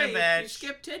was in a match. You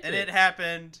skipped tidbits. And it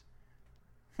happened...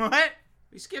 What?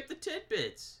 We skipped the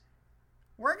tidbits.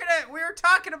 We were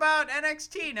talking about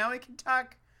NXT. Now we can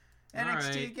talk NXT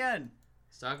right. again.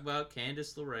 Let's talk about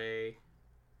Candice LeRae.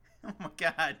 Oh my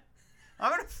god.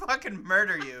 I'm gonna fucking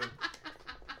murder you.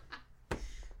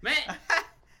 Man.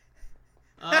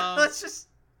 Let's just...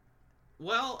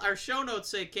 Well, our show notes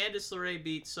say Candice LeRae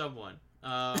beat someone.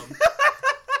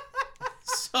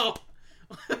 So,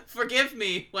 forgive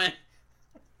me when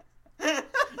I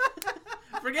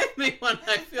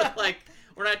feel like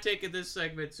we're not taking this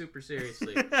segment super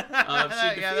seriously. She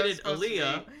defeated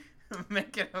Aaliyah.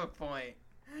 Make it a point.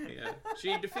 Yeah,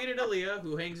 she defeated Aaliyah,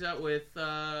 who hangs out with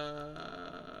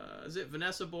is it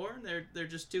Vanessa Bourne? They're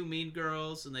just two mean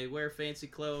girls, and they wear fancy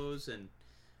clothes, and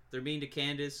they're mean to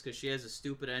Candice because she has a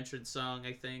stupid entrance song.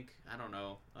 I think I don't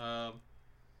know.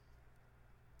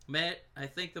 Matt, I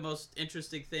think the most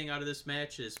interesting thing out of this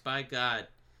match is, by God,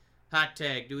 hot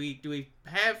tag. Do we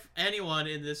have anyone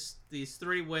in these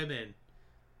three women?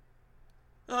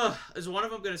 Is one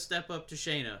of them going to step up to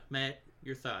Shayna? Matt,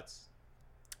 your thoughts?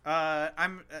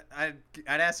 I'd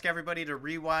ask everybody to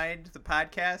rewind the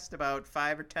podcast about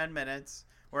 5 or 10 minutes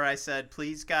where I said,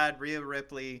 "Please God, Rhea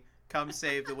Ripley, come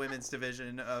save the women's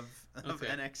division of Okay.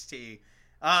 NXT."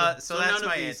 So none that's of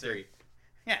my these answer. three.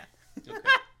 Yeah. Okay.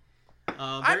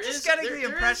 I'm just getting the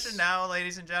impression now,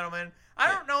 ladies and gentlemen.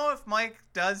 I don't know if Mike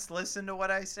does listen to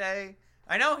what I say.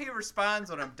 I know he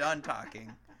responds when I'm done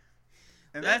talking,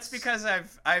 and that's because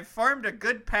I've formed a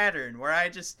good pattern where I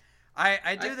do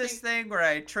this thing where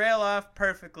I trail off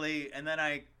perfectly, and then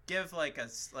I give like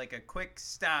a quick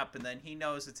stop, and then he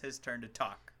knows it's his turn to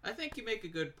talk. I think you make a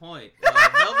good point.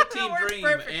 Velveteen Dream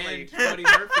perfectly. and Buddy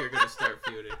Murphy are going to start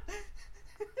feuding.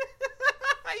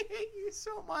 I hate you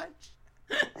so much.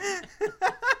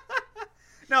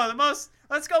 No,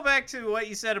 let's go back to what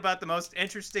you said about the most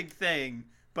interesting thing,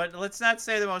 but let's not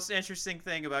say the most interesting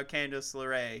thing about Candice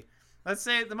LeRae. Let's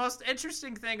say the most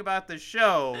interesting thing about the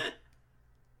show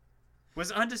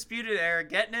was Undisputed Era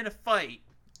getting in a fight,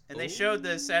 and they showed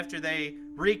this after they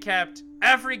recapped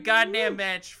every goddamn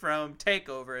match from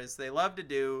TakeOver, as they love to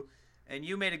do, and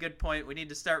you made a good point. We need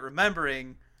to start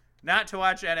remembering not to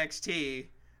watch NXT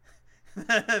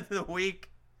the week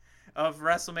of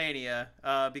WrestleMania,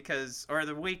 or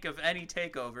the week of any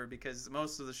TakeOver, because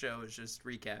most of the show is just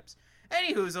recaps.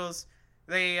 Any hoozles,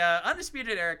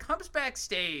 Undisputed Era comes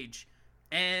backstage,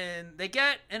 and they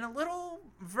get in a little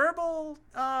verbal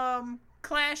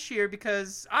clash here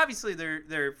because obviously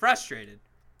they're frustrated.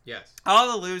 Yes.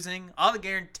 All the losing, all the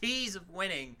guarantees of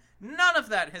winning, none of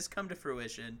that has come to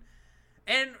fruition.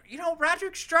 And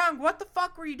Roderick Strong, what the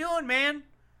fuck were you doing, man?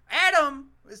 Adam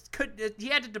he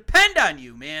had to depend on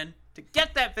you, man, to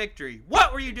get that victory.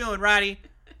 What were you doing, Roddy?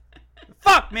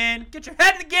 Fuck, man, get your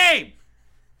head in the game.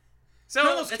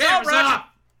 So it's all Roderick.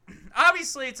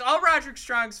 Obviously, it's all Roderick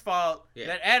Strong's fault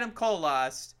that Adam Cole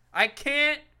lost. I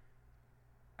can't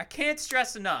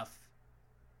stress enough,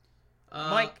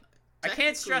 Mike. I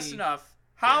can't stress enough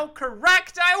how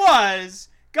correct I was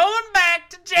going back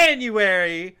to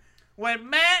January when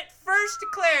Matt first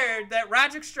declared that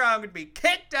Roderick Strong would be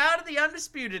kicked out of the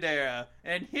Undisputed Era.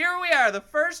 And here we are, the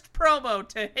first promo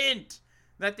to hint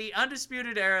that the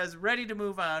Undisputed Era is ready to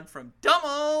move on from dumb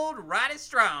old Roddy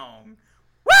Strong.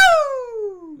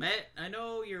 Woo! Matt, I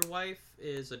know your wife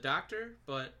is a doctor,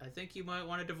 but I think you might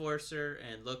want to divorce her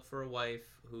and look for a wife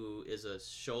who is a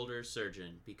shoulder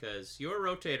surgeon, because your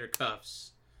rotator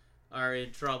cuffs are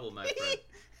in trouble, my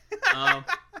friend.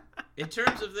 In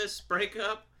terms of this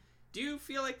breakup, do you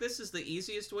feel like this is the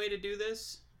easiest way to do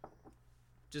this?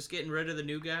 Just getting rid of the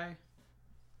new guy?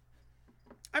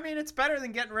 I mean, it's better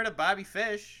than getting rid of Bobby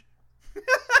Fish.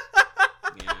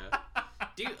 Yeah.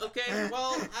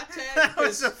 That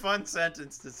was a fun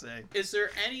sentence to say. Is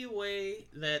there any way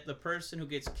that the person who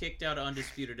gets kicked out of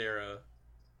Undisputed Era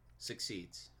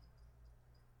succeeds?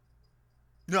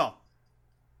 No.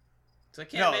 So I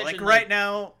can't imagine, like right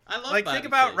now, I love like Bobby think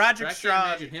about Fish, Roderick Strong. I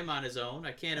can't imagine him on his own.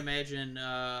 I can't imagine,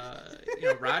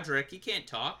 Roderick. He can't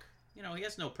talk. He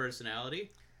has no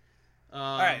personality.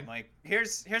 All right, Mike.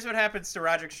 Here's what happens to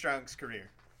Roderick Strong's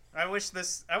career. I wish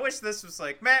this was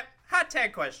like, Matt, hot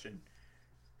tag question.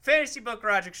 Fantasy book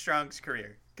Roderick Strong's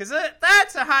career. Because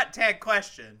that's a hot tag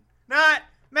question. Not,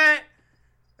 Matt,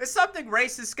 is something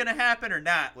racist going to happen or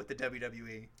not with the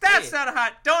WWE? That's not a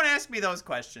hot... Don't ask me those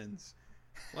questions.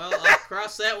 Well, I'll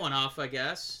cross that one off, I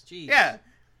guess. Jeez. Yeah.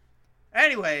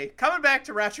 Anyway, coming back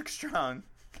to Roderick Strong.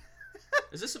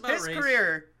 Is this about his race?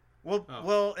 Career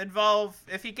will involve...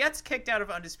 If he gets kicked out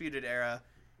of Undisputed Era,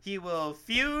 he will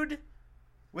feud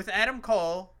with Adam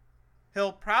Cole.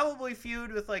 He'll probably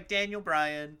feud with, like, Daniel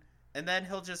Bryan, and then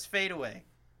he'll just fade away.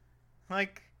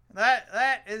 Like,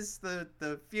 that is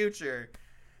the future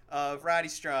of Roddy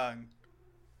Strong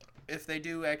if they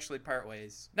do actually part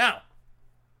ways. Now,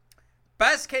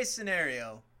 best case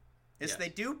scenario is they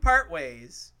do part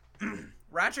ways.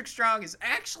 Roderick Strong is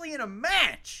actually in a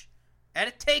match at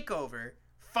a TakeOver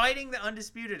fighting the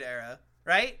Undisputed Era,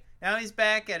 right? Now he's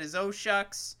back at his oh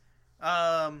shucks,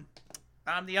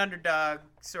 I'm the underdog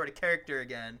sort of character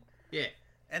again. Yeah.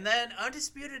 And then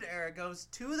Undisputed Era goes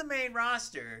to the main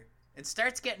roster and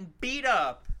starts getting beat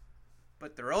up.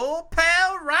 But their old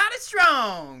pal Roddy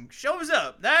Strong shows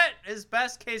up. That is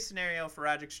best case scenario for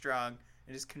Roderick Strong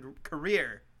and his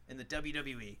career in the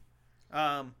WWE.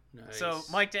 Nice. So,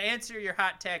 Mike, to answer your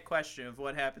hot tag question of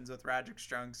what happens with Roderick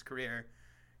Strong's career,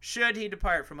 should he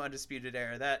depart from Undisputed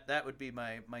Era, that would be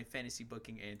my fantasy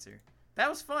booking answer. That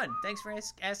was fun. Thanks for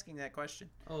asking that question.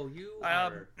 Oh, you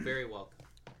are very welcome.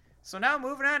 So now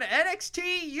moving on to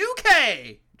NXT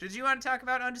UK. Did you want to talk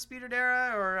about Undisputed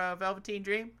Era or Velveteen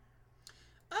Dream?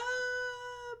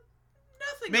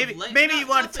 Nothing. Maybe you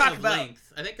want to talk about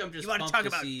length. I think I'm just pumped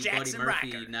to see Jackson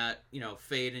Buddy Murphy Rocker. not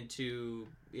fade into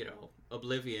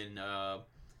oblivion.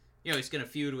 He's going to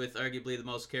feud with arguably the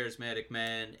most charismatic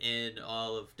man in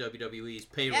all of WWE's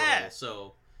payroll. Yeah.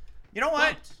 So, you know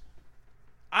what? Pumped.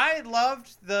 I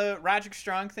loved the Roderick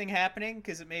Strong thing happening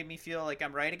because it made me feel like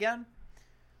I'm right again.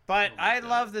 But I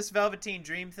love this Velveteen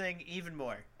Dream thing even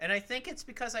more. And I think it's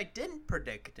because I didn't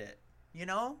predict it,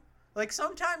 Like,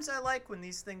 sometimes I like when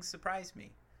these things surprise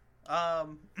me.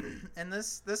 And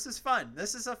this is fun.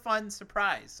 This is a fun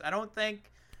surprise. I don't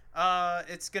think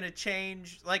it's gonna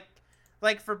change. Like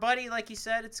for Buddy, like you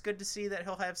said, it's good to see that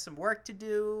he'll have some work to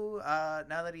do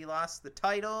now that he lost the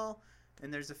title,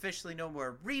 and there's officially no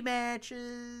more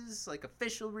rematches, like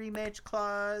official rematch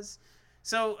clause.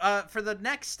 So for the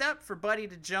next step for Buddy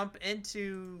to jump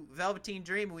into Velveteen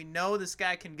Dream, we know this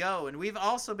guy can go, and we've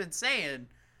also been saying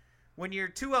when you're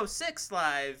 206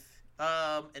 live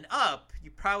and up, you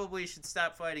probably should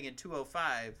stop fighting in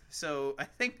 205. So I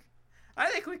think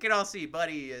we could all see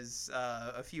Buddy as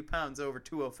a few pounds over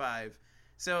 205.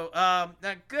 So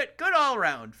good all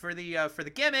around for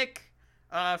the gimmick,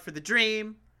 for the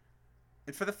dream,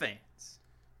 and for the fans.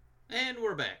 And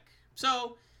we're back.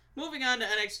 So moving on to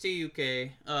NXT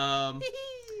UK.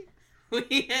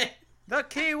 We had The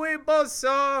Kiwi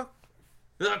Buzzsaw.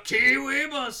 the Kiwi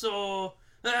Buzzsaw,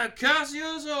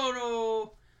 Cassius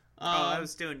Ohno. I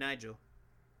was doing Nigel.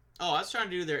 Oh, I was trying to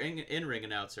do their in-ring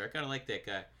announcer. I kind of like that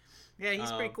guy. Yeah,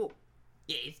 he's pretty cool.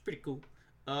 Yeah, he's pretty cool.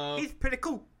 He's pretty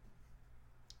cool.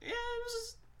 Yeah, it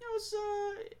was a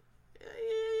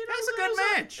good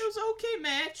match. It was an okay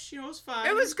match. It was fine.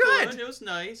 It was good. It was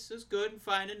nice. It was good and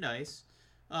fine and nice.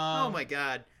 Oh my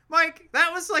God, Mike,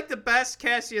 that was like the best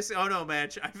Cassius Ohno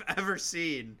match I've ever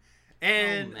seen.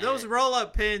 And those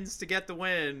roll-up pins to get the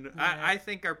win, I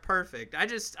think are perfect. I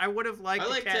would have liked. I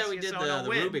liked how we did the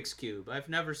Rubik's Cube. I've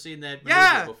never seen that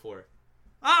before.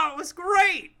 Oh, it was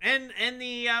great! And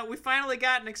the we finally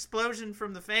got an explosion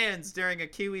from the fans during a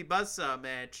Kiwi Buzzsaw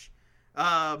match,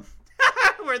 where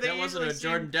they that wasn't a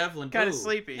Jordan Devlin kind of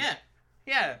sleepy.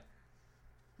 Yeah.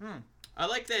 I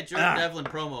like that Jordan Devlin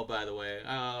promo, by the way.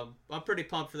 I'm pretty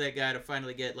pumped for that guy to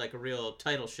finally get like a real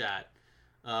title shot.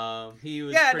 He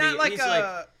was pretty. Not like he's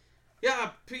like, yeah,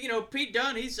 Pete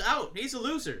Dunne, he's out. He's a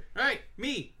loser. All right,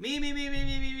 me.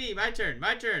 My turn.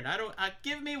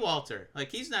 Give me Walter.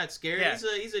 Like, he's not scared. Yeah.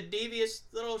 He's a devious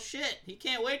little shit. He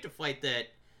can't wait to fight that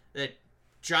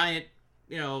giant,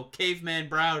 caveman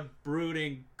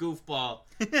brooding goofball.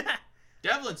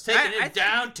 Devlin's taking it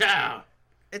downtown.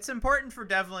 It's important for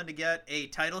Devlin to get a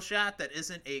title shot that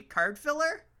isn't a card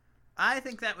filler. I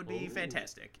think that would be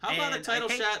fantastic. How about a title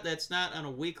shot that's not on a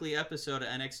weekly episode of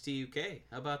NXT UK?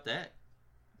 How about that?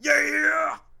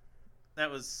 Yeah!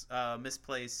 That was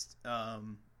misplaced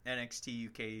NXT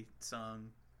UK song.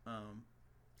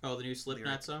 The new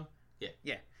Slipknot song? Yeah.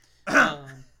 Yeah.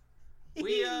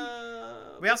 We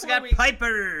also got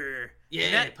Piper.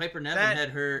 Yeah, Piper Niven had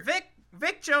her.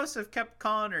 Vic Joseph kept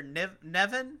calling her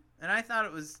Nevin, and I thought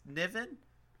it was Niven,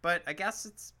 but I guess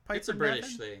it's Piper. It's a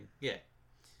British thing. Yeah.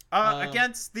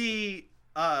 Against the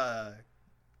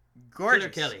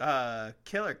gorgeous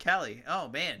Killer Kelly. Oh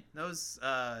man, those.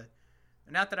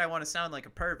 Not that I want to sound like a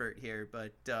pervert here,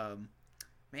 but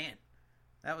man,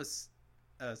 that was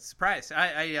a surprise.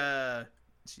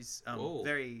 She's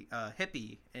very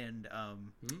hippie, and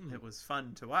it was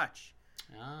fun to watch.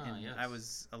 Yes. I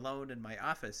was alone in my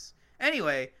office.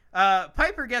 Anyway,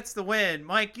 Piper gets the win.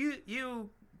 Mike, you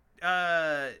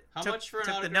how much for an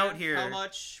took autograph? the note here. How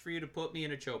much for you to put me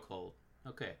in a chokehold?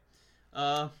 Okay.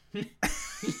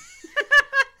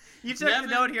 You took the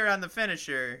note here on the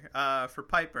finisher for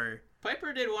Piper.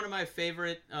 Piper did one of my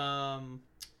favorite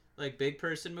big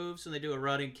person moves when they do a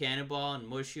running cannonball and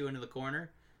mush you into the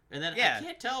corner. And then I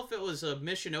can't tell if it was a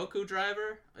Michinoku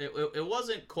driver. It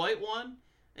wasn't quite one,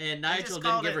 and Nigel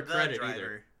didn't give her credit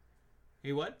either.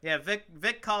 He what? Yeah,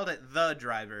 Vic called it the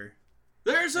driver.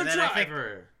 There's a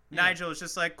driver. Nigel was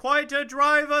just like, quite a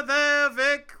driver there,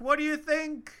 Vic. What do you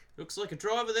think? Looks like a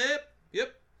driver there.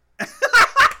 Yep.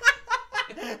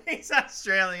 He's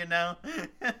Australian now.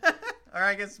 Or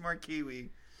I guess more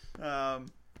Kiwi.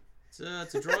 It's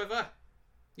a driver.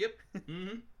 Yep.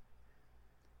 Mm-hmm.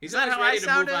 He's Is that how ready I to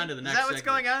sounded? move on to the next Is that what's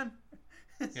segment. going on?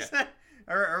 Yeah.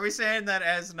 Are we saying that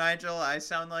as Nigel, I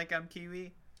sound like I'm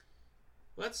Kiwi?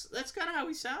 Well, that's kind of how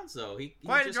he sounds, though. He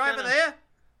quite a driver there.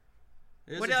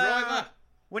 There's a driver.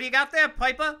 What do you got there,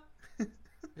 Piper?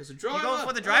 There's a driver. You going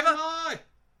for the driver? Oh,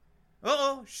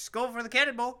 Uh-oh, she's going for the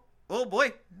cannonball. Oh,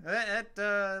 boy. That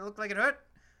looked like it hurt.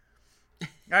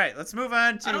 All right, let's move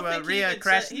on to Rhea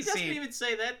crashing the scene. He doesn't even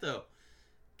say that, though.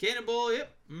 Cannonball,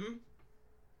 yep. Mm-hmm.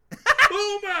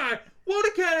 Oh, my! What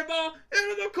a cannonball!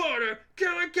 Into the corner!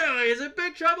 Killer Kelly is in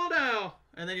big trouble now!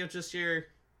 And then you'll just hear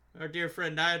our dear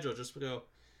friend Nigel just go,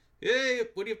 hey,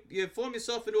 what do you form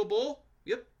yourself into a bowl?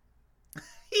 Yep.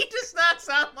 He does not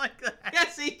sound like that.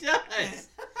 Yes, he does.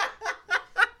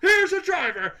 Here's the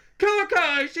driver. Killer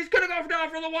Kelly. She's gonna go down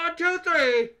for the 1, 2,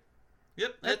 3.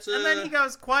 Yep. That's and then he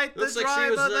goes, quite the looks driver like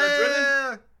she was there.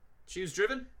 driven. She was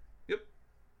driven. Yep.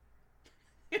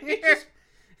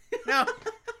 No,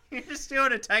 you're just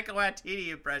doing a Taika Waititi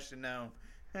impression now.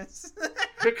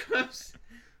 Here comes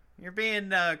You're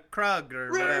being Krug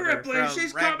or Rhea whatever. Ripley, from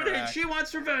she's coming in. Ragnarok. She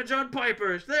wants revenge on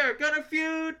Piper's. They're gonna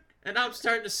feud. And now I'm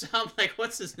starting to sound like,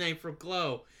 what's his name from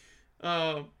Glow?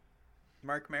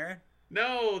 Mark Maron?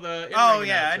 No, the... Oh, in-ring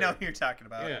yeah, I announcer. know who you're talking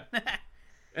about. Yeah.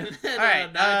 And then All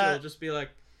right, Nigel will just be like,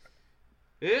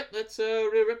 yeah, that's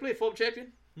Rhea Ripley, full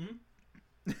champion. Hmm?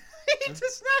 He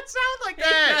does not sound like He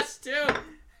that. does too.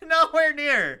 Nowhere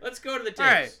near. Let's go to the tapes. All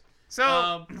right. So,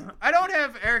 Um, I don't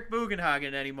have Eric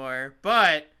Bugenhagen anymore,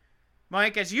 but,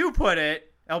 Mike, as you put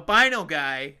it, albino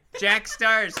guy, Jack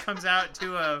Stars comes out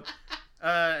to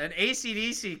an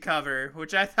AC/DC cover,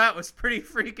 which I thought was pretty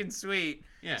freaking sweet.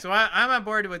 Yeah. So I'm on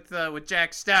board with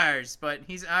Jack Stars, but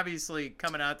he's obviously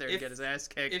coming out there to get his ass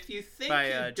kicked. If you think by,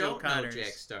 you Joe don't know Connors.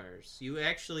 Jack Stars, you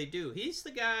actually do. He's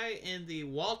the guy in the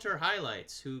Walter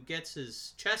highlights who gets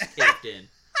his chest caved in.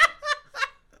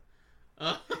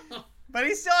 But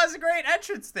he still has a great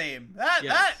entrance theme.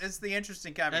 That is the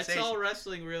interesting That's conversation. all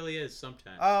wrestling really is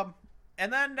sometimes.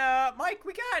 And then Mike,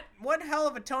 we got one hell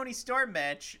of a Toni Storm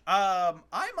match.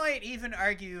 I might even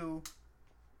argue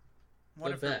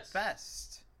one of her best.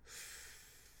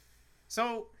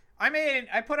 So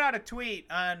I put out a tweet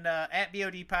on at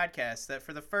BOD Podcast that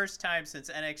for the first time since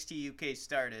NXT UK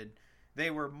started,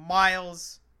 they were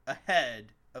miles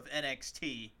ahead of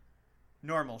NXT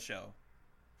normal show.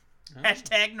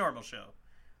 Hashtag normal show.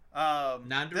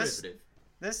 Non-derivative.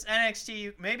 This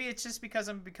NXT, maybe it's just because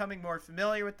I'm becoming more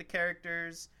familiar with the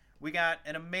characters. We got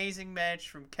an amazing match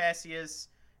from Cassius,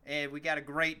 and we got a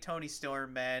great Toni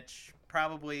Storm match,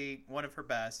 probably one of her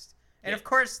best. And of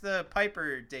course, the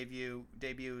Piper debut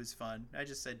is fun. I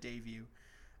just said debut.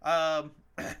 And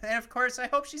of course, I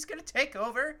hope she's gonna take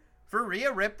over for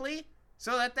Rhea Ripley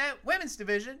so that women's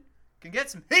division can get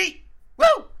some heat.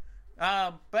 Woo!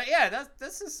 But yeah,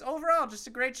 this is overall just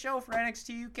a great show for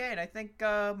NXT UK, and I think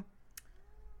I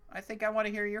want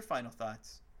to hear your final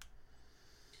thoughts.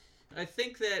 I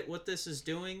think that what this is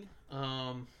doing,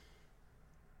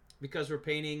 because we're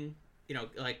painting,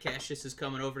 like Cassius is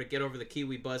coming over to get over the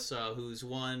Kiwi Buzzsaw, who's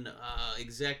won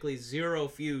exactly 0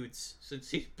 feuds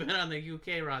since he's been on the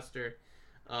UK roster.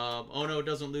 Ono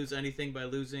doesn't lose anything by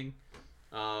losing.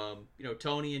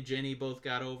 Tony and Jenny both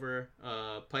got over.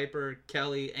 Piper,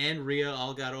 Kelly, and Rhea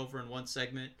all got over in one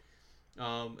segment.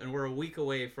 And we're a week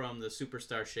away from the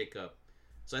Superstar Shakeup.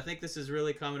 So I think this is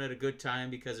really coming at a good time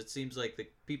because it seems like the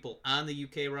people on the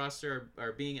UK roster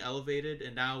are being elevated,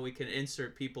 and now we can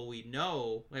insert people we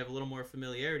know, we have a little more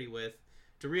familiarity with,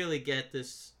 to really get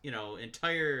this,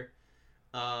 entire,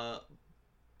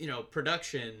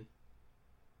 production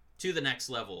to the next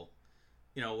level,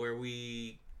 where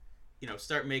we,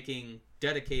 start making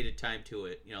dedicated time to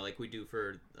it, like we do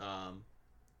for,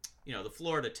 the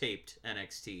Florida taped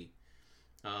NXT.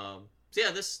 So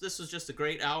yeah, this was just a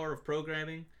great hour of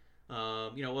programming.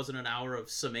 It wasn't an hour of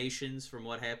summations from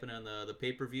what happened on the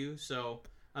pay-per-view. So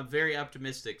I'm very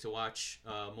optimistic to watch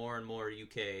more and more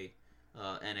UK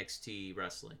NXT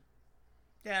wrestling.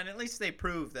 Yeah, and at least they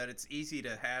prove that it's easy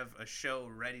to have a show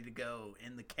ready to go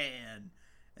in the can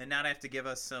and not have to give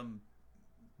us some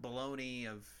baloney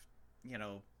of,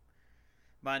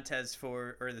 Montez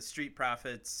or the Street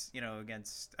Profits,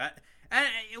 against...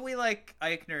 we like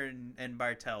Eichner and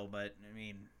Bartel, but, I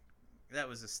mean, that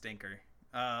was a stinker.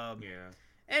 Yeah.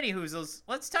 Anywho,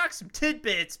 let's talk some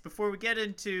tidbits before we get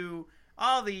into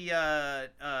all the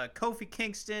Kofi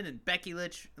Kingston and Becky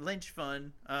Lynch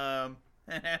fun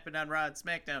that happened on Raw and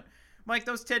SmackDown. Mike,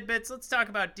 those tidbits, let's talk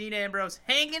about Dean Ambrose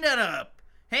hanging it up.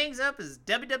 Hangs up his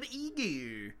WWE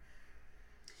gear.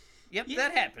 Yep, Yeah.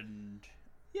 that happened.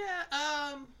 Yeah,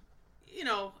 I'm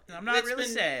not really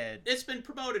sad. It's been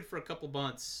promoted for a couple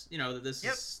months. That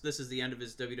this is the end of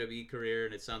his WWE career,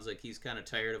 and it sounds like he's kind of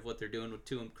tired of what they're doing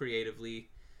to him creatively.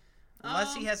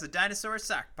 Unless he has a dinosaur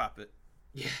sock puppet.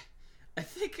 Yeah, I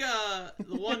think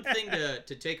the one thing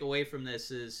to take away from this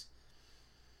is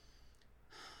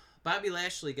Bobby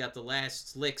Lashley got the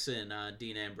last licks in on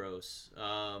Dean Ambrose.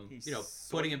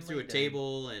 Putting him through a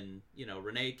table, and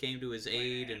Renee came to his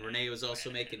aid, and Renee was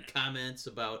also making comments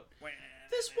about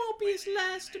this won't be his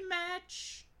last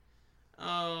match.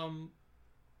 I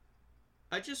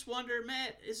just wonder,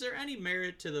 Matt, is there any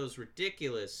merit to those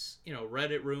ridiculous,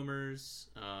 Reddit rumors?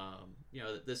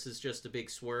 That this is just a big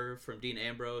swerve from Dean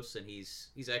Ambrose, and he's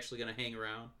actually going to hang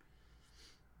around.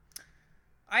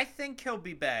 I think he'll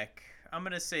be back. I'm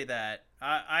gonna say that.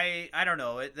 I don't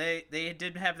know. They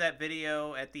did have that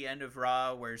video at the end of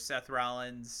Raw where Seth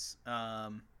Rollins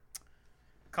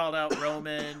called out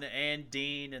Roman and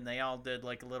Dean, and they all did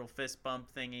like a little fist bump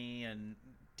thingy, and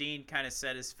Dean kind of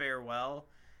said his farewell.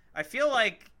 I feel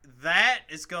like that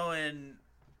is going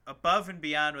above and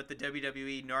beyond what the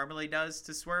WWE normally does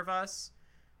to swerve us.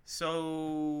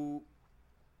 So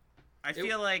I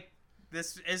feel like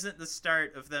this isn't the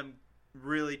start of them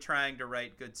really trying to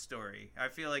write good story. I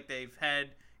feel like they've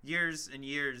had years and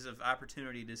years of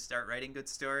opportunity to start writing good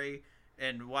story,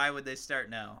 and why would they start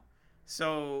now?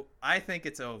 So I think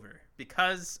it's over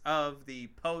because of the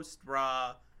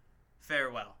post-Raw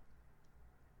farewell.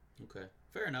 Okay,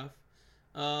 fair enough.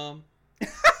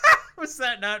 Was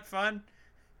that not fun?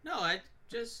 No, I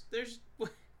just there's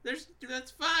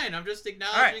that's fine. I'm just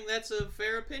acknowledging that's a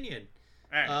fair opinion.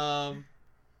 All right.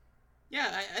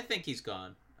 Yeah, I think he's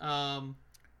gone.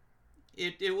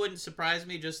 It wouldn't surprise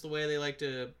me just the way they like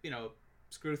to,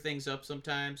 screw things up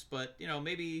sometimes, but,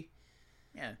 maybe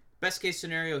best case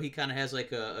scenario, he kind of has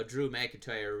like a Drew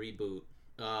McIntyre reboot,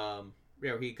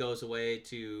 where he goes away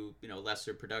to,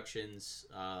 lesser productions,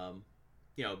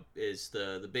 is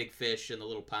the big fish in the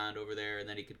little pond over there, and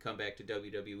then he could come back to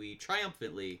WWE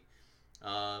triumphantly,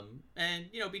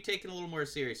 and, be taken a little more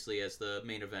seriously as the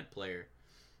main event player.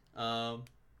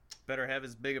 Better have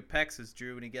as big a pecs as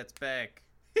Drew when he gets back.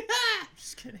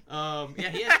 Just kidding.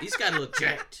 He's got to look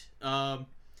jacked.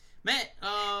 Matt,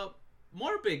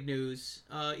 more big news.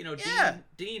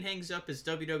 Dean hangs up his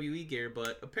WWE gear,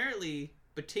 but apparently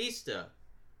Batista,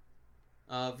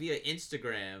 via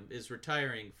Instagram, is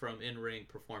retiring from in-ring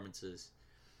performances.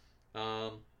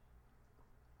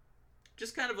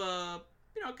 Just kind of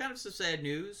some sad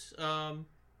news.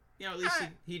 At least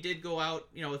he did go out,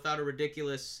 without a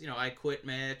ridiculous, I quit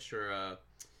match or a,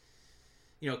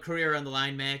 career on the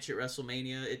line match at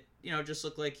WrestleMania. It, just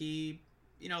looked like he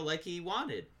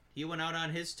wanted. He went out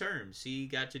on his terms. He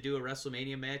got to do a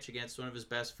WrestleMania match against one of his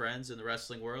best friends in the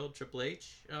wrestling world, Triple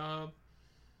H.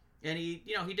 And he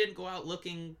didn't go out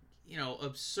looking,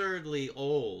 absurdly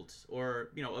old or,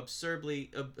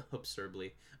 absurdly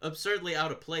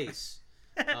out of place.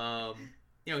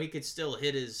 He could still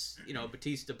hit his,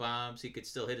 Batista bombs. He could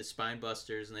still hit his spine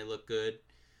busters, and they look good.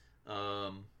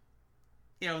 And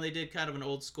they did kind of an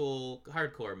old school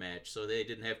hardcore match, so they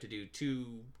didn't have to do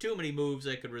too many moves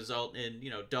that could result in,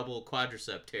 double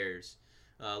quadricep tears.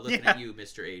 Looking at you,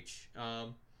 Mr. H.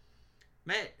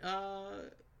 Matt,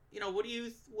 what do you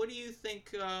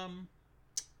think?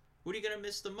 What are you gonna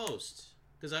miss the most?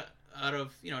 Because out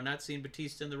of not seeing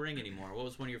Batista in the ring anymore, what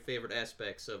was one of your favorite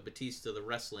aspects of Batista, the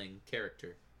wrestling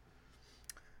character?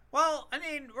 Well, I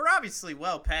mean, we're obviously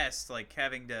well past like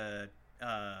having to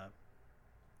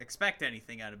expect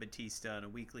anything out of Batista on a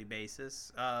weekly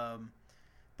basis.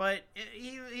 But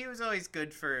he was always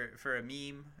good for a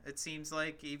meme. It seems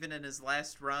like even in his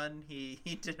last run, he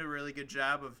did a really good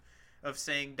job of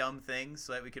saying dumb things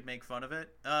so that we could make fun of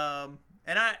it. And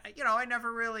I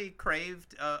never really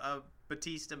craved a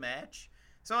Batista match.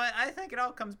 So I think it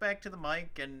all comes back to the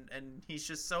mic, and he's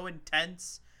just so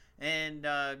intense and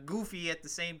goofy at the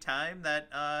same time that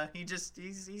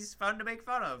he's fun to make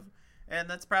fun of. And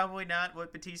that's probably not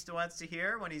what Batista wants to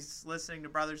hear when he's listening to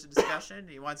Brothers of Discussion.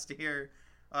 He wants to hear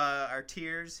our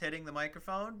tears hitting the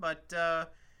microphone. But I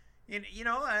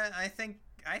think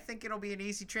it'll be an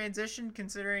easy transition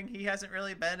considering he hasn't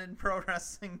really been in pro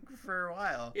wrestling for a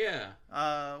while. Yeah.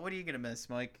 What are you gonna miss,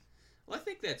 Mike? Well, I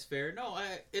think that's fair. No,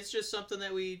 it's just something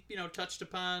that we, touched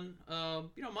upon,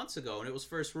 months ago, and it was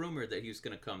first rumored that he was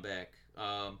going to come back.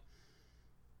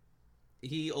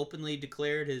 He openly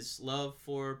declared his love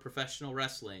for professional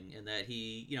wrestling and that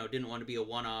he, didn't want to be a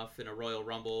one-off in a Royal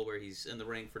Rumble where he's in the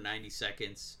ring for 90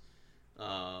 seconds,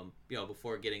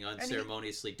 before getting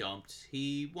unceremoniously dumped.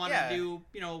 He wanted to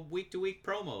do, week-to-week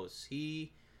promos.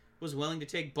 He was willing to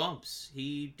take bumps.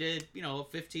 He did, a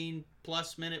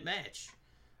 15-plus minute match.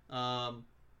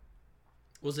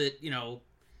 Was it,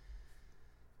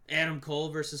 Adam Cole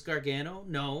versus Gargano?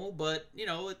 No, but,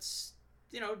 it's,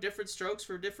 different strokes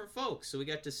for different folks. So we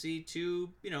got to see two,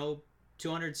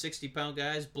 260-pound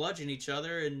guys bludgeon each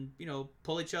other and,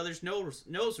 pull each other's nose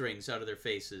rings out of their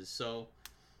faces. So,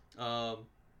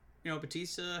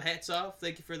 Batista, hats off.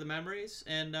 Thank you for the memories.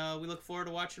 And we look forward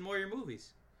to watching more of your movies.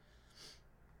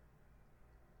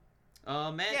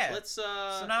 Matt, let's. So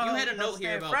now you had a note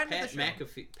here about Pat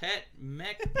McAfee.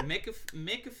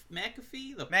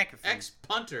 McAfee, the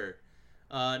ex-punter,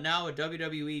 now a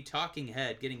WWE talking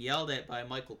head, getting yelled at by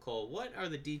Michael Cole. What are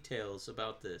the details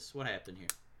about this? What happened here?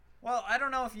 Well, I don't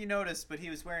know if you noticed, but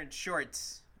he was wearing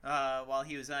shorts while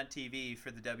he was on TV for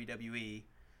the WWE.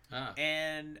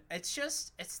 And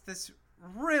it's this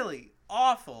really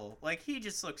awful. Like, he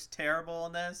just looks terrible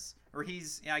in this. Or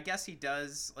I guess he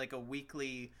does like a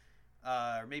weekly.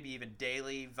 Or maybe even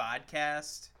daily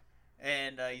vodcast,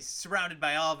 and he's surrounded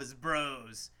by all of his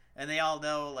bros, and they all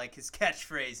know like his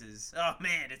catchphrases. Oh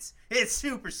man, it's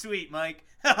super sweet, Mike.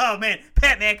 Oh man,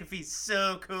 Pat McAfee's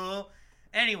so cool,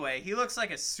 Anyway, he looks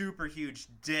like a super huge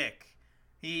dick.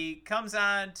 He comes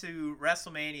on to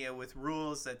WrestleMania with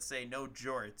rules that say no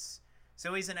jorts.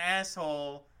 So he's an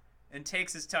asshole and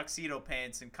takes his tuxedo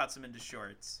pants and cuts them into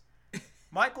shorts.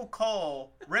 Michael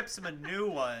Cole rips him a new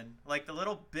one, like the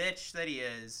little bitch that he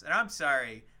is. And I'm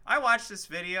sorry. I watched this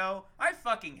video. I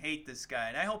fucking hate this guy,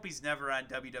 and I hope he's never on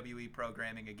WWE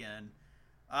programming again.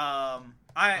 Wow.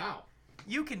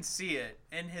 You can see it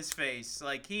in his face.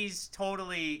 Like, he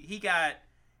got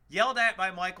yelled at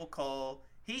by Michael Cole.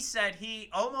 He said he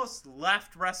almost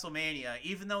left WrestleMania,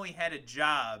 even though he had a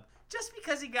job, just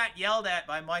because he got yelled at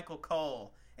by Michael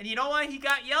Cole. And you know why he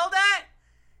got yelled at?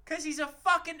 Because he's a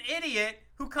fucking idiot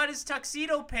who cut his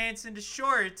tuxedo pants into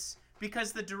shorts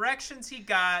because the directions he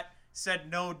got said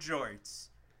no jorts.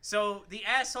 So the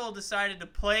asshole decided to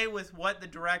play with what the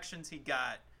directions he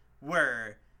got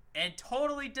were and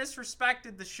totally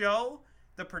disrespected the show,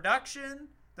 the production,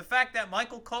 the fact that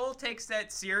Michael Cole takes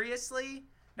that seriously.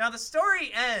 Now the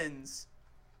story ends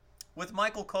with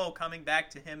Michael Cole coming back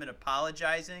to him and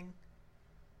apologizing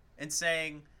and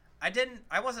saying,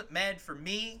 I wasn't mad for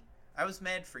me, I was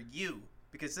mad for you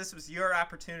because this was your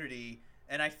opportunity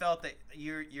and I felt that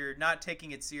you're not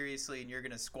taking it seriously and you're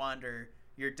going to squander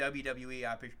your WWE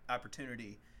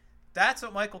opportunity. That's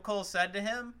what Michael Cole said to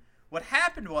him. What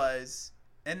happened was,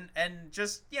 and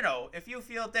just, you know, if you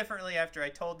feel differently after I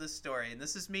told this story, and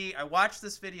this is me, I watched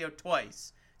this video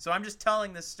twice, so I'm just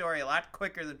telling this story a lot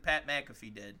quicker than Pat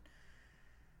McAfee did.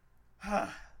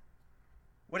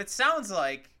 What it sounds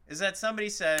like is that somebody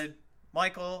said,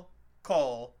 Michael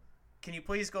Cole, can you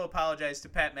please go apologize to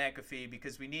Pat McAfee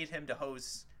because we need him to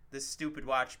host this stupid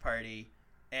watch party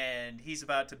and he's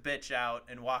about to bitch out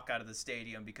and walk out of the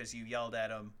stadium because you yelled at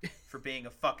him for being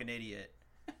a fucking idiot.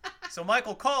 So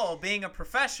Michael Cole, being a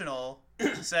professional,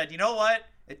 said, you know what?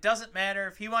 It doesn't matter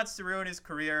if he wants to ruin his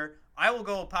career. I will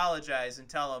go apologize and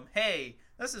tell him, hey,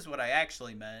 this is what I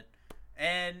actually meant.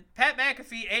 And Pat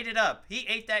McAfee ate it up. He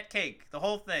ate that cake, the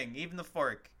whole thing, even the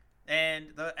fork. And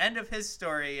the end of his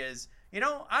story is, you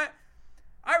know, I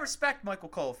respect Michael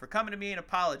Cole for coming to me and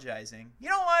apologizing. You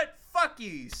know what? Fuck you,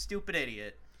 you stupid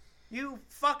idiot. You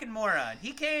fucking moron.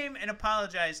 He came and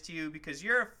apologized to you because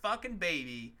you're a fucking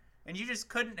baby and you just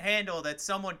couldn't handle that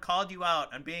someone called you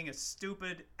out on being a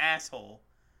stupid asshole.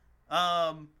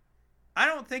 I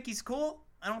don't think he's cool.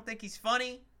 I don't think he's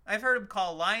funny. I've heard him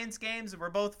call Lions games, and we're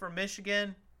both from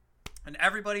Michigan, and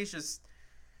everybody's just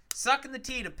sucking the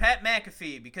tea to Pat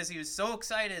McAfee because he was so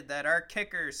excited that our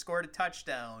kicker scored a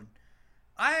touchdown.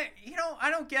 I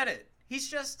don't get it. He's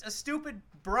just a stupid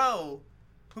bro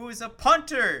who is a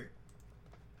punter.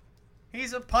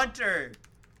 He's a punter.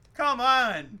 Come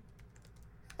on.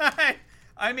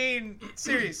 I mean,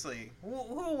 seriously,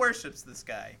 who worships this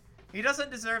guy? He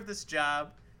doesn't deserve this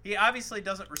job. He obviously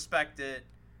doesn't respect it.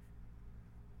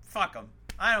 Fuck him.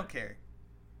 I don't care.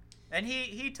 And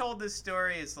he told this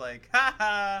story. It's like,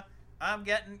 haha, I'm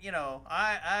getting, you know,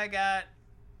 I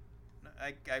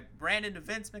ran into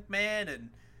Vince McMahon and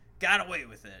got away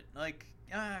with it. Like,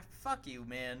 fuck you,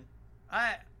 man.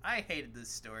 I hated this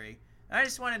story. I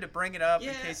just wanted to bring it up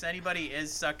in case anybody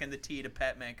is sucking the tea to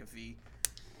Pat McAfee.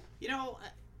 You know,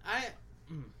 I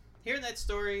hearing that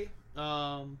story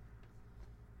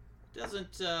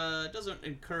doesn't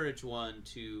encourage one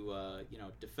to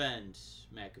defend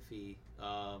McAfee.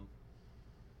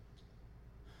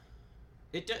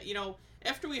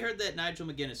 After we heard that Nigel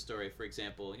McGuinness story, for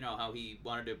example, you know how he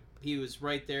was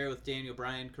right there with Daniel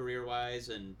Bryan career-wise,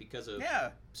 and because of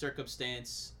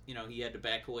circumstance, you know, he had to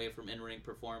back away from in-ring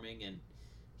performing, and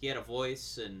he had a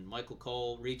voice, and Michael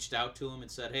Cole reached out to him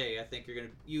and said, hey, I think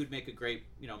you would make a great,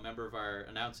 you know, member of our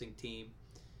announcing team.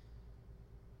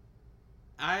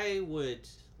 I would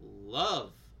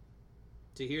love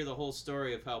to hear the whole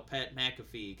story of how Pat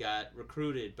McAfee got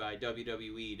recruited by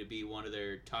WWE to be one of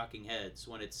their talking heads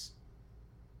when it's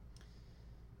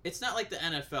not like the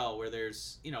NFL where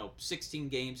there's, you know, 16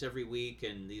 games every week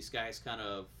and these guys kind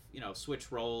of, you know,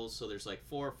 switch roles. So there's like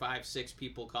 4, 5, 6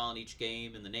 people calling each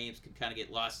game and the names can kind of get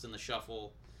lost in the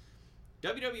shuffle.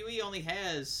 WWE only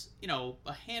has, you know,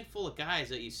 a handful of guys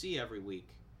that you see every week.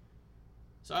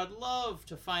 So I'd love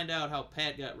to find out how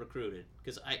Pat got recruited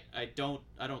because I don't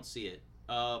see it.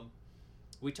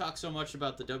 We talk so much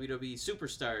about the WWE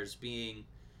superstars being,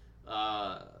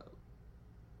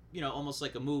 almost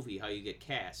like a movie, how you get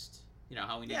cast. You know,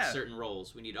 how we need certain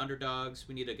roles. We need underdogs.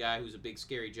 We need a guy who's a big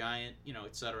scary giant, you know,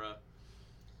 etc.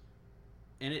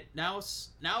 And now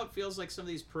it feels like some of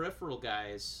these peripheral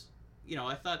guys, you know,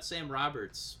 I thought Sam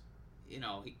Roberts, you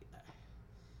know,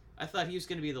 I thought he was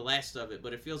going to be the last of it,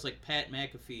 but it feels like Pat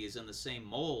McAfee is in the same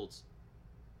mold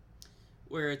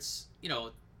where it's, you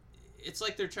know, it's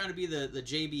like they're trying to be the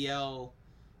JBL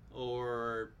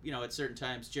or, you know, at certain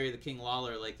times Jerry the King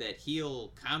Lawler, like that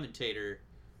heel commentator.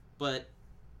 But,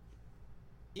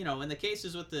 you know, in the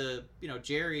cases with the, you know,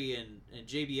 Jerry and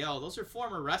JBL, those are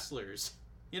former wrestlers,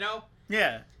 you know?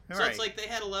 Yeah. So it's like they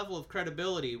had a level of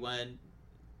credibility when,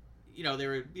 you know, they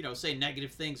were, you know, saying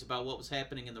negative things about what was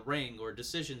happening in the ring or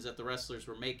decisions that the wrestlers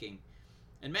were making.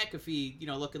 And McAfee, you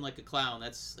know, looking like a clown,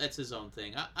 that's his own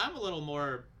thing. I'm a little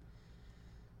more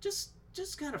just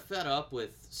kind of fed up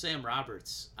with Sam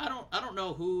Roberts. I don't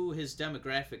know who his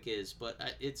demographic is, but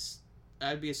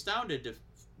I'd be astounded to,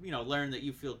 you know, learn that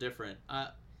you feel different.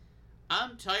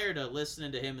 I'm tired of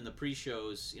listening to him in the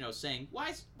pre-shows, you know, saying, why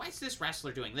is this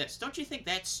wrestler doing this? Don't you think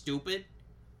that's stupid?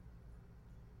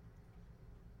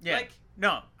 Yeah. Like,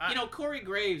 no. You know, Corey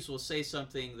Graves will say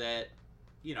something that,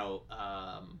 you know,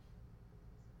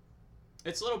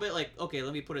 it's a little bit like, okay,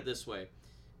 let me put it this way.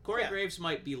 Corey Graves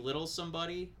might belittle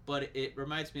somebody, but it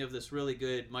reminds me of this really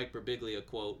good Mike Birbiglia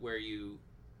quote where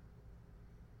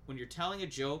when you're telling a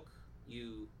joke,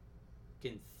 you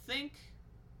can think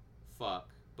fuck,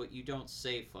 but you don't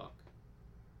say fuck.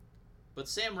 But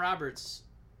Sam Roberts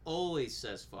always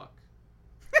says fuck.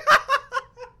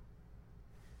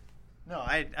 No,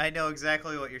 I know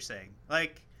exactly what you're saying.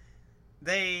 Like,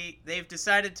 they've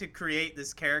decided to create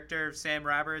this character of Sam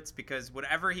Roberts because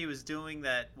whatever he was doing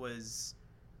that was,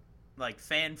 like,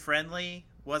 fan-friendly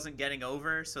wasn't getting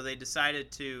over, so they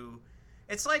decided to...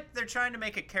 It's like they're trying to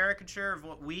make a caricature of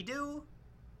what we do,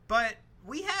 but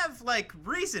we have, like,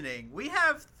 reasoning. We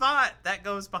have thought that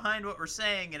goes behind what we're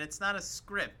saying, and it's not a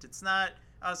script. It's not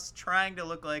us trying to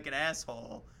look like an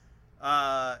asshole.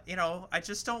 You know, I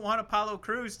just don't want Apollo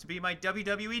Crews to be my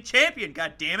WWE champion,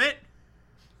 goddammit!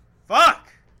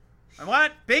 Fuck! I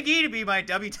want Big E to be my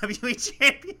WWE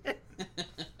champion!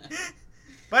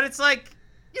 But it's like,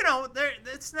 you know,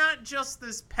 it's not just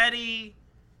this petty,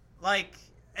 like...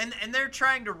 And they're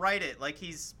trying to write it like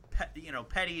he's,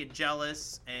 petty and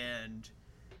jealous, and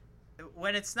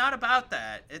when it's not about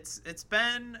that. It's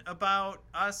been about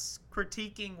us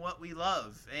critiquing what we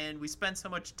love, and we spend so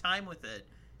much time with it.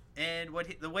 And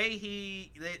the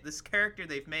way this character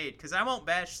they've made, because I won't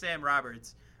bash Sam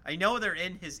Roberts. I know they're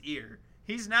in his ear.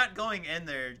 He's not going in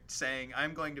there saying,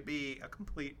 I'm going to be a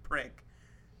complete prick.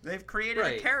 They've created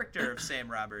a character of Sam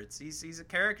Roberts. He's a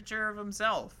caricature of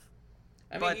himself.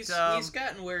 I mean, he's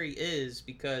gotten where he is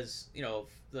because, you know,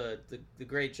 the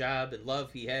great job and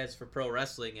love he has for pro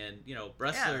wrestling. And, you know,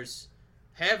 wrestlers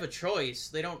have a choice.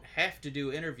 They don't have to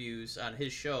do interviews on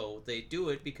his show. They do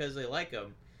it because they like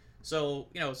him. So,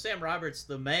 you know, Sam Roberts,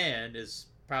 the man, is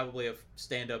probably a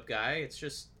stand-up guy. It's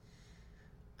just...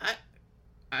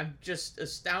 I'm just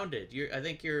astounded. I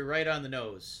think you're right on the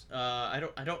nose. I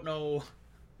don't know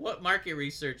what market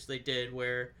research they did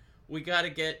where... We got to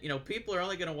get, you know, people are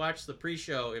only going to watch the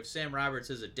pre-show if Sam Roberts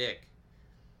is a dick.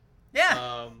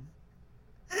 Yeah.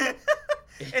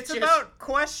 It's about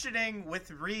questioning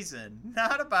with reason,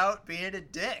 not about being a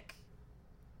dick.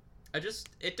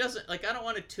 It doesn't, like, I don't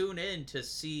want to tune in to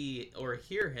see or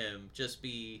hear him just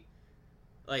be,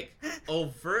 like,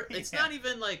 overt. It's not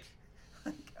even, like,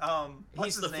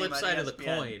 he's the flip side of the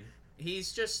coin.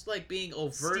 He's just, like, being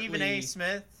overtly... Stephen A.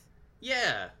 Smith?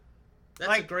 Yeah.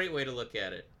 That's a great way to look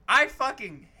at it. I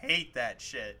fucking hate that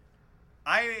shit.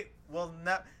 I will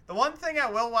not... The one thing I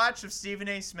will watch of Stephen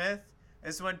A. Smith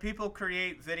is when people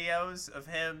create videos of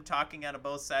him talking out of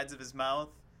both sides of his mouth,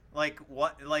 like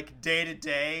day to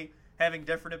day, having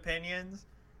different opinions.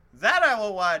 That I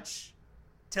will watch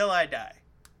till I die.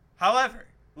 However,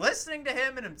 listening to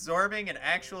him and absorbing an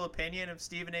actual opinion of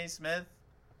Stephen A. Smith,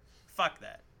 fuck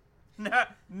that. No,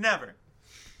 never.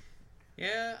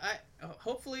 Yeah,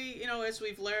 hopefully, you know, as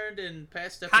we've learned in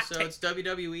past episodes,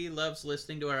 WWE loves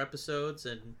listening to our episodes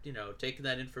and, you know, taking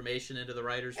that information into the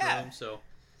writer's room.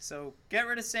 So get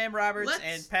rid of Sam Roberts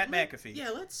and Pat McAfee. Yeah,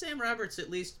 let Sam Roberts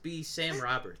at least be Sam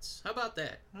Roberts. How about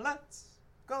that? Let's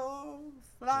go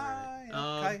fly a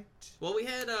kite. Well, we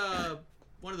had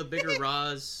one of the bigger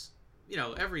Raws. You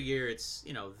know, every year it's,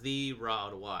 you know, the Raw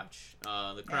to watch.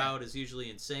 The crowd is usually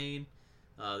insane.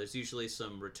 There's usually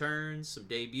some returns, some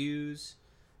debuts.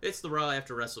 It's the Raw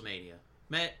after WrestleMania.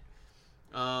 Matt,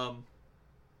 I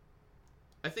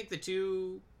think the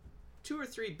two or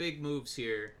three big moves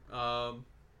here.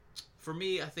 For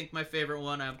me, I think my favorite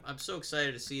one, I'm so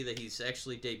excited to see that he's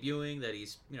actually debuting, that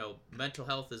he's, you know, mental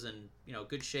health is in, you know,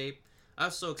 good shape. I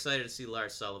was so excited to see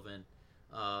Lars Sullivan.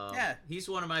 He's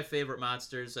one of my favorite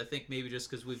monsters. I think maybe just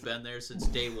because we've been there since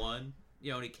day one, you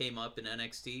know, when he came up in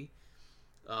NXT.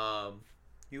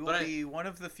 You will be one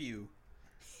of the few.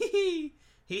 People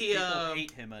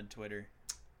hate him on Twitter.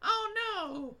 Oh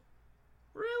no!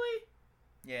 Really?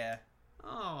 Yeah.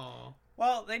 Oh.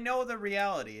 Well, they know the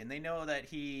reality, and they know that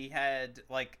he had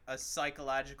like a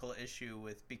psychological issue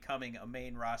with becoming a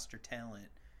main roster talent.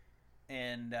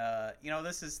 And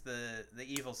this is the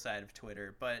evil side of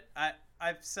Twitter. But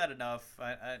I've said enough.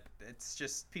 It's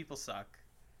just people suck.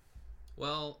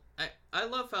 Well, I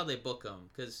love how they book them,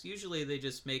 because usually they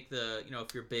just make the,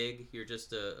 if you're big, you're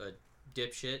just a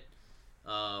dipshit.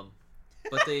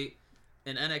 But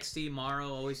in NXT,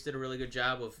 Morrow always did a really good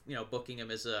job of, booking him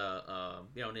as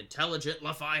an intelligent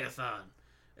Leviathan.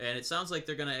 And it sounds like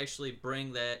they're going to actually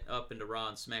bring that up into Raw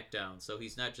and SmackDown, so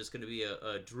he's not just going to be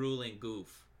a drooling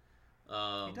goof.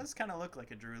 He does kind of look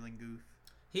like a drooling goof.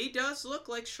 He does look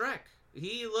like Shrek.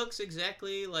 He looks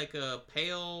exactly like a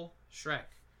pale Shrek.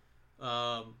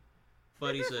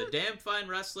 But he's a damn fine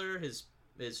wrestler. His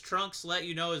trunks let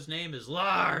you know his name is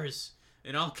Lars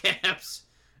in all caps.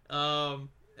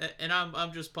 And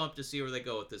I'm just pumped to see where they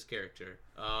go with this character.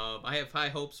 I have high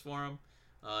hopes for him.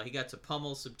 He got to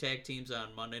pummel some tag teams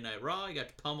on Monday Night Raw. He got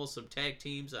to pummel some tag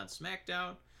teams on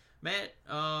SmackDown. Matt,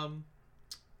 I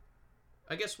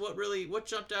guess what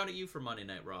jumped out at you for Monday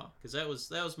Night Raw? Because that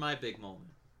was my big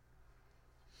moment.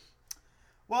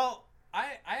 Well,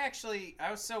 I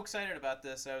was so excited about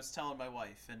this. I was telling my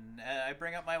wife, and I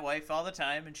bring up my wife all the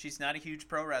time, and she's not a huge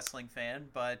pro wrestling fan,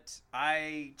 but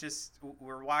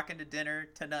we're walking to dinner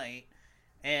tonight,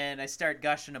 and I start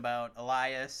gushing about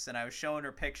Elias, and I was showing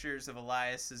her pictures of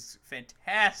Elias's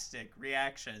fantastic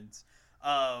reactions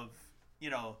of,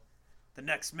 the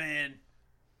next man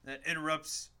that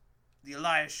interrupts the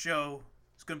Elias show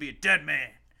is going to be a dead man.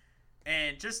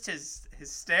 And just his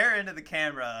stare into the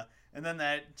camera, and then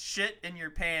that shit in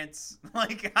your pants,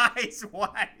 like eyes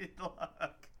wide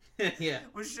look. Yeah.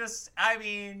 Was just,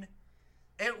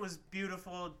 it was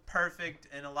beautiful, perfect,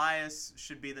 and Elias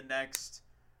should be the next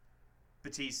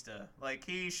Batista. Like,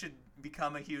 he should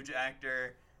become a huge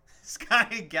actor. This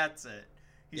guy gets it.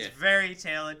 He's very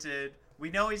talented. We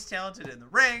know he's talented in the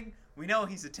ring. We know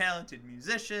he's a talented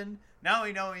musician. Now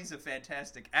we know he's a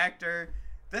fantastic actor.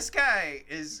 This guy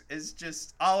is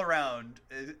just all around.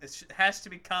 It has to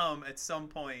become, at some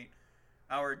point,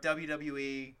 our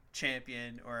WWE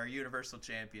champion or our Universal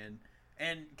champion.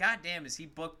 And goddamn, is he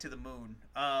booked to the moon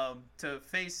to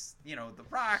face, The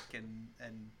Rock and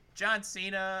John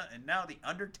Cena and now The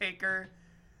Undertaker.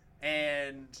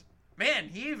 And, man,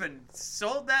 he even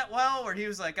sold that well where he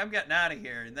was like, I'm getting out of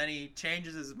here. And then he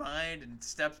changes his mind and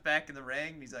steps back in the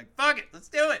ring. And he's like, fuck it, let's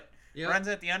do it. Yep. Runs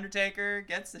at The Undertaker,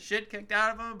 gets the shit kicked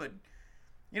out of him, but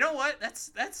you know what?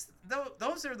 Those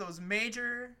are those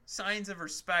major signs of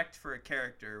respect for a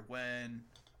character when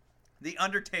The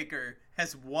Undertaker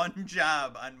has one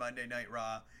job on Monday Night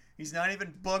Raw. He's not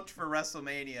even booked for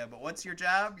WrestleMania, but what's your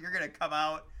job? You're going to come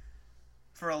out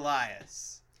for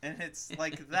Elias. And it's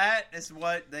like that is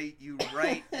what you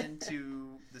write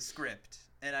into the script.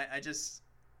 And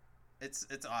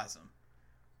it's awesome.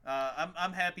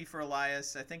 I'm happy for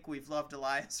Elias. I think we've loved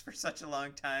Elias for such a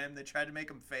long time. They tried to make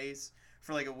him face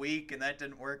for like a week, and that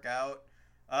didn't work out.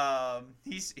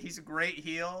 He's a great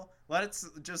heel. Let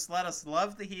us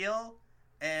love the heel.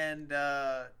 And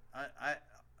oh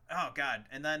god.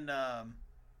 And then I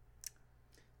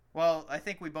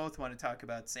think we both want to talk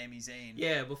about Sami Zayn.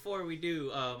 Yeah. Before we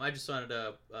do, I just wanted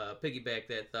to piggyback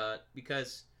that thought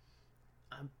because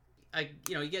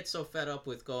you get so fed up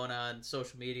with going on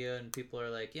social media and people are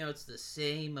like, it's the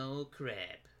same old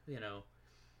crap,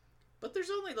 But there's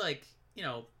only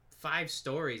 5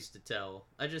 stories to tell.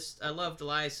 I loved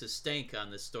Elias' stank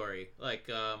on this story. Like,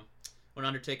 when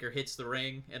Undertaker hits the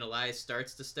ring and Elias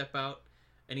starts to step out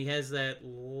and he has that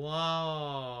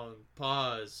long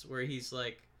pause where he's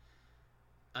like,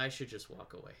 I should just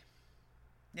walk away.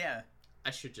 Yeah.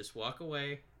 I should just walk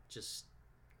away.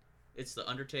 It's the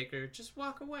Undertaker. Just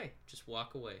walk away. Just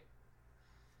walk away.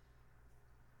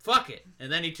 Fuck it. And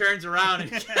then he turns around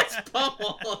and gets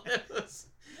pummeled. It was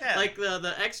like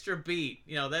the extra beat.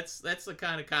 That's the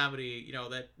kind of comedy,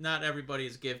 that not everybody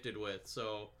is gifted with.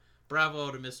 So,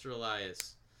 bravo to Mr.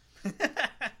 Elias.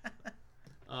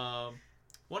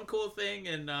 One cool thing,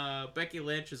 and Becky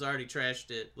Lynch has already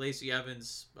trashed it. Lacey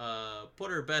Evans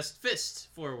put her best fist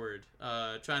forward,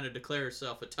 trying to declare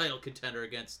herself a title contender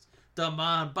against the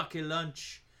man Becky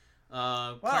Lynch.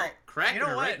 Cracking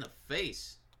her right in the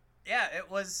face. Yeah, it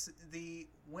was the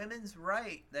women's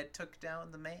right that took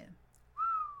down the man.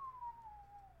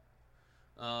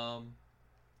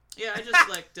 Yeah, I just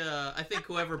liked. I think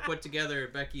whoever put together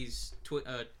Becky's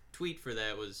tweet for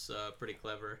that was pretty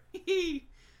clever.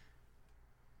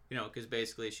 Because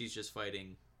basically she's just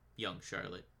fighting young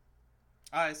Charlotte.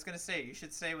 I was gonna say you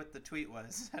should say what the tweet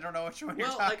was. I don't know which one you're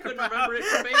Well, talking I couldn't about. remember it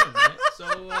verbatim, man. So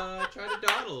try to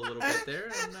dawdle a little bit there.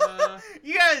 And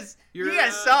you guys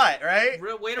you're, saw it, right?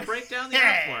 real way to break down the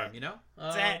art form, you know.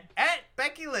 It's at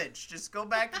Becky Lynch. Just go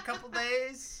back a couple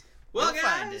days. Well, We'll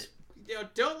find guys, it. you know,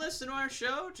 don't listen to our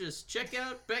show. Just check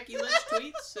out Becky Lynch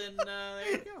tweets, and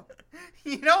there you go.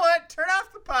 You know what? Turn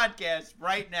off the podcast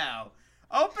right now.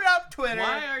 Open up Twitter.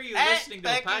 Why are you at listening to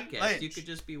a Becky podcast? Lynch. You could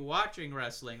just be watching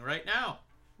wrestling right now.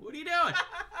 What are you doing?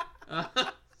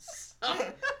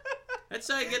 So, that's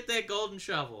how you get that golden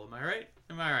shovel. Am I right?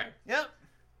 Am I right? Yep.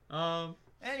 Um.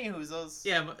 Anywho's those.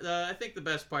 Yeah, I think the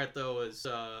best part though is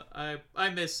I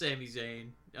miss Sami Zayn.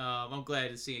 I'm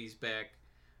glad to see he's back,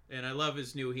 and I love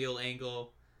his new heel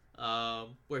angle,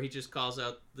 where he just calls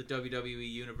out the WWE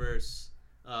universe,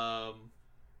 you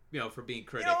know, for being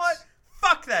critics. You know what?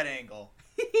 Fuck that angle.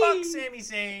 Fuck Sami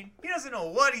Zayn. He doesn't know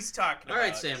what he's talking about. All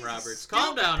right, Sam He's a Roberts, calm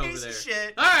stupid down over piece there. of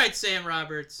shit. All right, Sam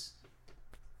Roberts.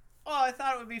 Oh, I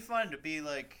thought it would be fun to be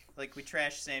like we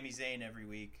trash Sami Zayn every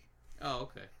week. Oh,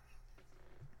 okay.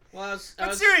 Well,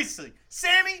 But seriously,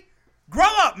 Sammy, grow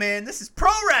up, man. This is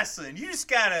pro wrestling. You just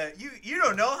gotta you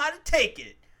don't know how to take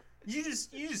it. You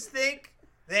just think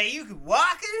that you could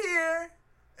walk in here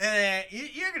and that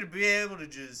you're gonna be able to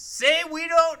just say we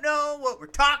don't know what we're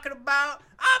talking about.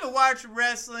 I've been watching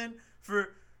wrestling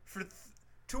for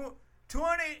 20.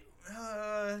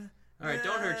 All right,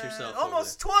 don't hurt yourself.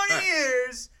 Almost over 20 there.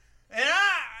 years, and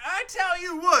I tell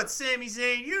you what, Sami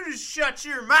Zayn, you just shut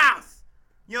your mouth,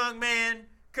 young man,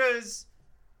 cause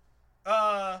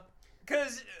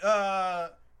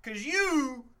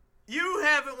you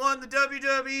haven't won the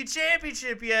WWE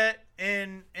Championship yet,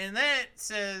 and that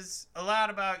says a lot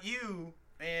about you,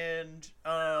 and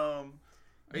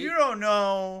you don't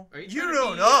know. You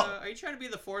don't know. Are you trying to be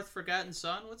the fourth forgotten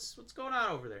son? What's going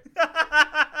on over there?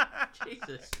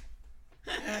 Jesus.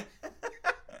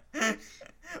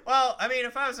 Well, I mean,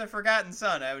 if I was a forgotten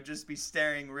son, I would just be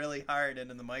staring really hard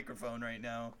into the microphone right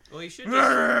now. Well, you should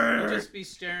just be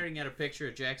staring at a picture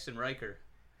of Jackson Riker.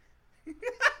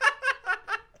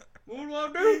 What do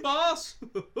I do, boss?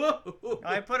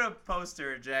 I put a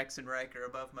poster of Jackson Riker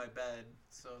above my bed,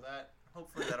 so that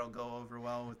hopefully that'll go over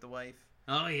well with the wife.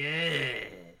 Oh yeah.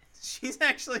 She's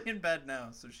actually in bed now,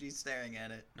 so she's staring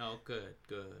at it. Oh, good.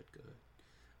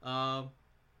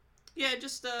 Yeah,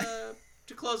 just to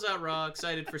close out Raw,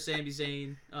 excited for Sami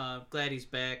Zayn. Glad he's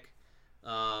back.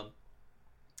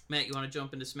 Matt, you want to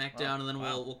jump into SmackDown, and then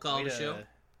we'll call the show?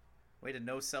 Way to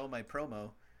no-sell my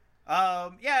promo.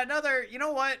 Yeah, another, you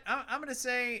know what? I'm going to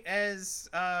say as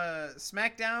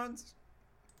SmackDowns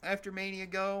after Mania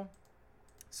go,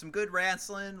 some good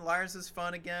wrestling. Lars is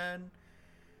fun again.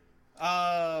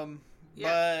 But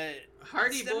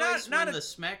Hardy Boys not won the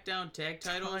SmackDown tag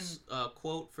titles,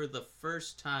 quote, for the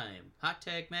first time. Hot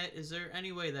tag, Matt, is there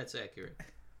any way that's accurate?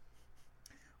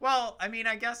 Well, I mean,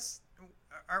 I guess,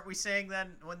 aren't we saying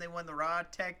then when they won the Raw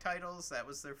tag titles, that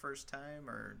was their first time,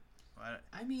 or...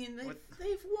 I mean,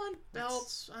 they've won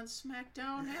belts on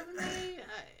SmackDown, haven't they?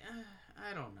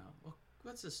 I don't know.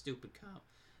 What's a stupid comment?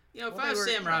 You know, if I was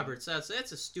Sam Roberts, that's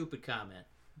a stupid comment.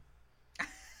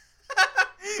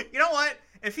 You know what?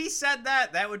 If he said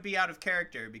that, that would be out of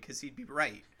character because he'd be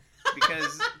right.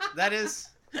 Because that is...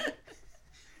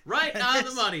 Right on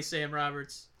the money, Sam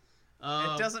Roberts.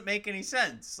 It doesn't make any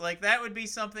sense. Like, that would be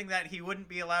something that he wouldn't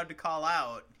be allowed to call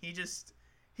out.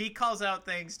 He calls out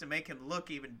things to make him look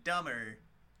even dumber.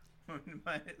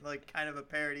 Like, kind of a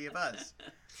parody of us.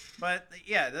 But,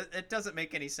 yeah, it doesn't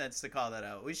make any sense to call that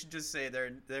out. We should just say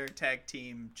they're tag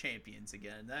team champions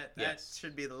again. That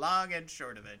should be the long and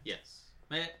short of it. Yes.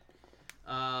 Matt,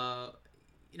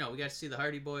 you know, we got to see the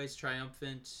Hardy Boys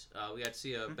triumphant. We got to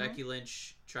see a Becky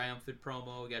Lynch triumphant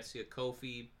promo. We got to see a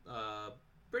Kofi,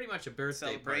 pretty much a birthday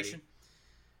celebration.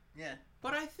 Party. Yeah.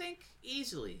 But I think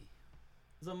easily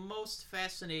the most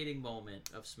fascinating moment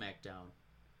of SmackDown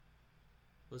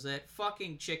was that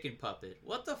fucking chicken puppet.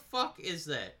 What the fuck is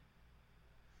that?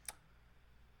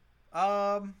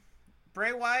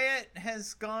 Bray Wyatt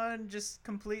has gone just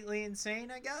completely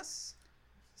insane, I guess.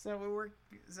 Is that what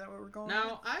we're going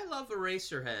Now, I love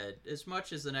Eraserhead as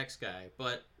much as the next guy,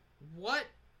 but what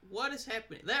is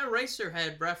happening? That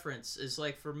Eraserhead reference is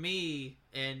like for me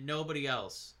and nobody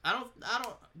else. I don't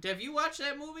have you watched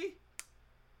that movie?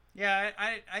 Yeah,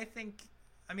 I think,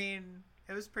 I mean,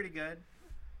 it was pretty good.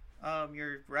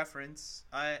 Your reference,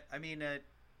 if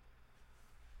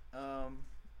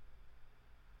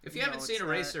you haven't seen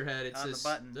Eraserhead, it's this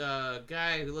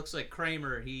guy who looks like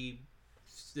Kramer. He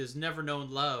has never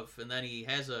known love, and then he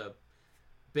has a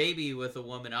baby with a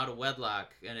woman out of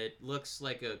wedlock, and it looks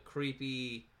like a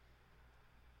creepy,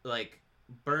 like,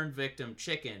 burn victim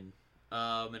chicken,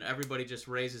 and everybody just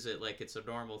raises it like it's a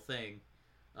normal thing.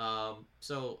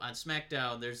 So on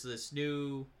SmackDown, there's this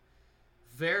new,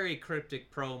 very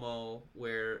cryptic promo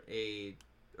where a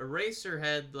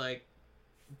Eraserhead like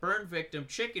burn victim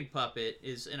chicken puppet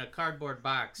is in a cardboard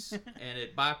box and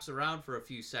it bops around for a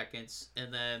few seconds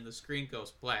and then the screen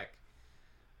goes black.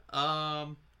 I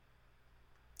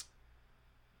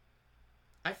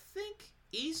think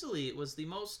easily it was the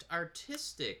most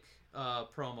artistic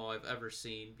promo I've ever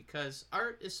seen, because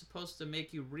art is supposed to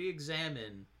make you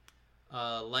re-examine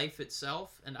life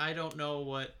itself, and I don't know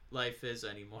what life is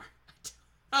anymore.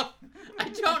 I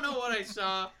don't know what I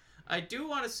saw. I do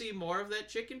want to see more of that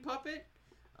chicken puppet.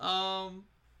 Matt,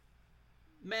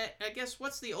 I guess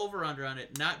what's the over-under on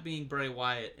it not being Bray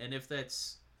Wyatt? And if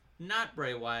that's not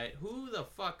Bray Wyatt, who the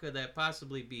fuck could that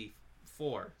possibly be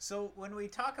for? So when we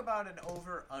talk about an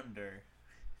over-under,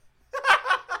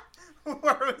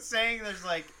 we're saying there's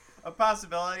like a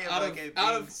possibility of out like of, it out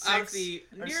being of, six out of the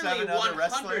or nearly seven other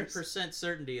wrestlers. 100%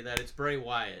 certainty that it's Bray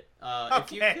Wyatt.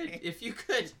 Okay. If you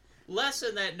could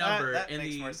lessen that number, that in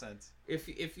makes the more sense.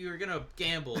 if you were gonna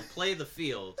gamble, play the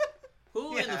field,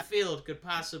 who in the Yeah. field could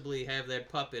possibly have that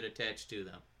puppet attached to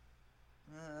them?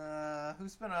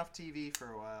 Who's been off TV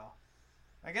for a while?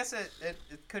 I guess it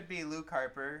could be Luke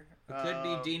Harper. It could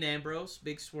be Dean Ambrose,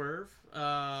 Big Swerve.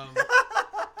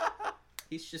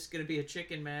 He's just gonna be a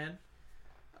chicken man.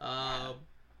 Mojo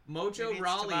Maybe it's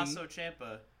Rawley. Tommaso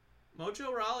Ciampa.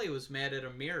 Mojo Rawley was mad at a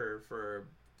mirror for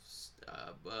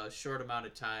a short amount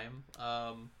of time.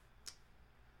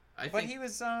 But he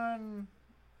was on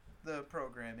the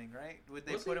programming, right? Would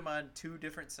they Was put he? him on 2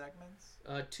 different segments?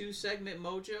 2-segment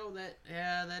Mojo.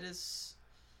 That is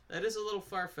a little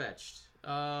far fetched.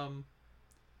 Good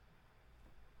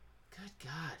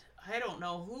God, I don't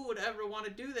know who would ever want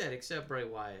to do that except Bray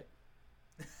Wyatt.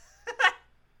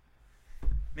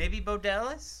 Maybe Bo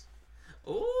Dallas?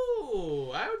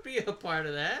 Ooh, I would be a part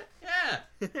of that. Yeah.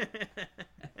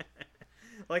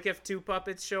 Like if 2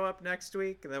 puppets show up next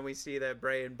week, and then we see that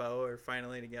Bray and Bo are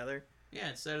finally together. Yeah,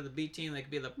 instead of the B team, they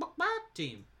could be the Bok Bok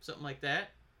team. Something like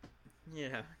that.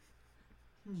 Yeah.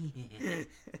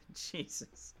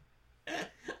 Jesus. I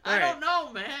Alright. don't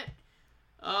know, Matt.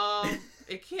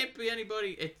 It can't be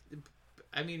anybody.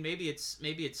 I mean, maybe it's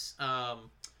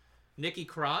Nikki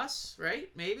Cross, right?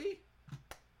 Maybe.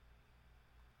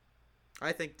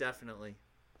 I think definitely.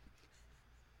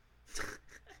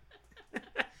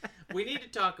 We need to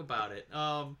talk about it.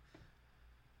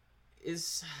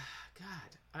 Is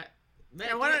God, Matt,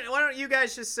 Yeah, why don't you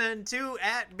guys just send to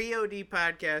 @BOD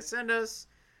Podcast. Send us,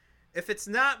 if it's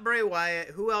not Bray Wyatt,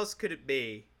 who else could it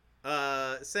be?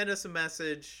 Send us a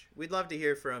message. We'd love to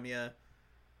hear from you.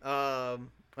 I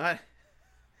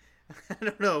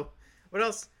don't know. What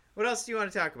else do you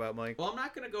want to talk about, Mike? Well, I'm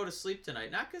not gonna go to sleep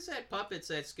tonight. Not because that puppet's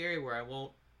that scary where I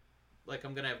won't, like,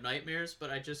 I'm gonna have nightmares, but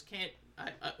I just can't.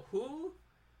 Who?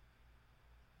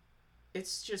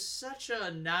 It's just such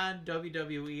a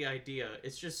non-WWE idea.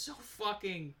 It's just so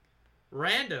fucking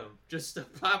random just to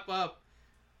pop up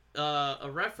a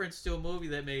reference to a movie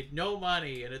that made no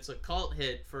money, and it's a cult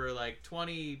hit for like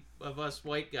 20 of us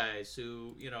white guys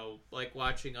who, like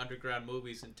watching underground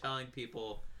movies and telling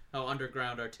people how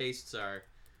underground our tastes are.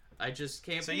 I just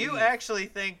can't So believe... you actually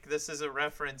think this is a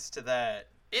reference to that?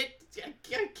 I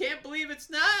can't believe it's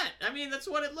not. I mean, that's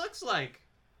what it looks like.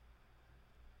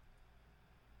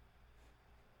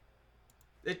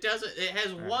 It doesn't. It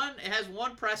has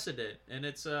one precedent, and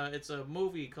it's a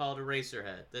movie called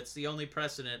Eraserhead. That's the only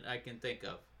precedent I can think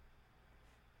of.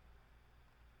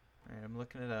 All right, I'm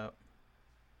looking it up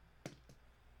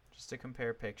just to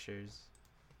compare pictures.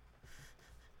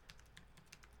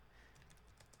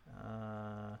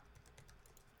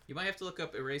 You might have to look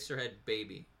up Eraserhead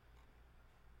baby.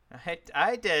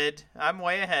 I did. I'm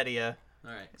way ahead of you. All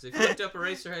right, because if you looked up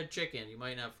Eraserhead chicken, you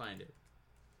might not find it.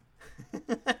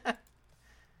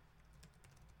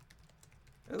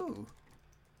 Ooh.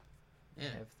 Yeah.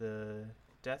 I have the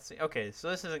death scene. Okay, so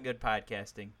this isn't good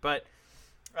podcasting, but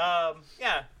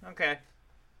yeah, okay.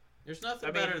 There's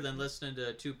nothing better than listening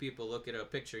to 2 people look at a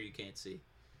picture you can't see.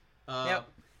 Yep.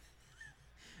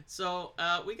 So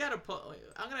we gotta put.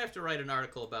 I'm gonna have to write an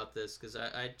article about this because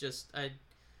I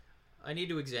need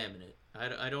to examine it.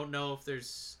 I don't know if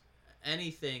there's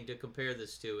anything to compare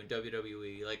this to in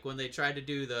WWE. Like when they tried to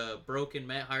do the broken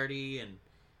Matt Hardy and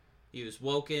he was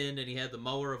woken and he had the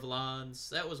mower of lawns.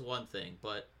 That was one thing,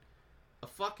 but a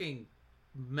fucking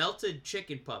melted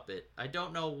chicken puppet. I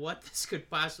don't know what this could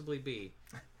possibly be,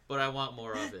 but I want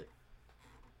more of it.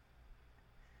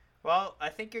 Well, I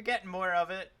think you're getting more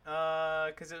of it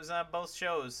because it was on both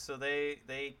shows, so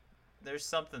there's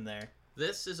something there.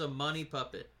 This is a money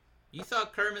puppet. You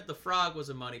thought Kermit the Frog was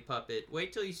a money puppet.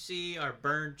 Wait till you see our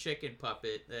burned chicken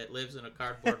puppet that lives in a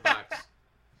cardboard box.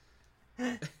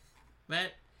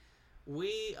 Matt,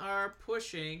 we are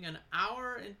pushing an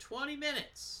hour and 20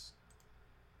 minutes.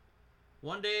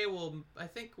 One day I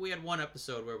think we had one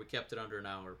episode where we kept it under an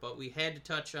hour, but we had to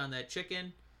touch on that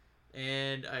chicken,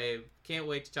 and I can't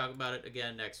wait to talk about it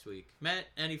again next week. Matt,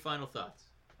 any final thoughts?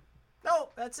 No,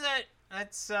 that's it.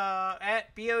 That's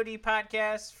at BOD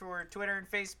Podcast for Twitter and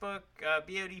Facebook,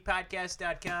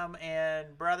 BODpodcast.com, and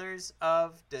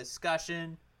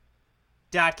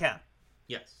brothersofdiscussion.com.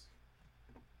 Yes.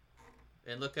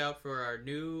 And look out for our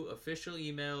new official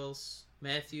emails,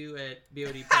 Matthew at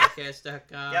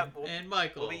BODpodcast.com, Yep, and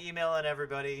Michael We'll be emailing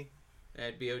everybody.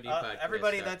 at BODpodcast.com.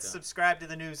 Everybody that's subscribed to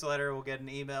the newsletter will get an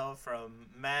email from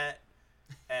Matt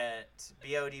at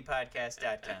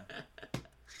BODpodcast.com.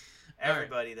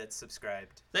 Everybody that's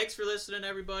subscribed. Thanks for listening,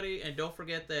 everybody, and don't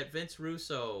forget that Vince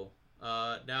Russo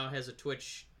now has a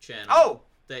Twitch channel. Oh!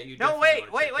 That you No, wait.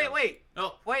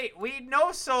 Oh. Wait, we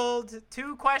no-sold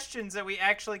 2 questions that we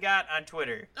actually got on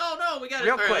Twitter. Oh, no, we got it.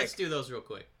 Real All right, quick. let's do those real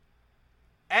quick.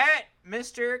 At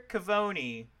Mr.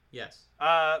 Cavoni Yes.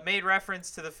 made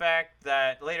reference to the fact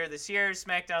that later this year,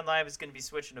 SmackDown Live is going to be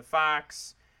switching to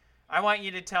Fox. I want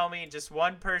you to tell me just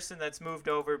one person that's moved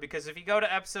over, because if you go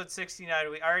to episode 69,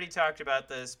 we already talked about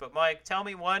this, but Mike, tell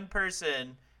me one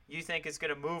person you think is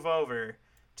going to move over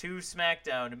to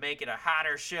SmackDown to make it a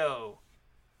hotter show.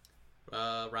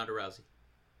 Ronda Rousey.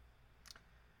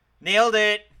 Nailed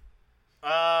it.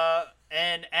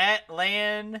 And at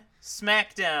Lan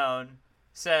SmackDown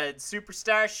said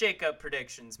Superstar Shakeup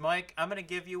predictions. Mike, I'm gonna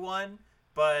give you one,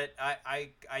 but I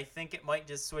think it might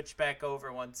just switch back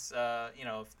over once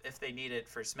if they need it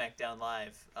for SmackDown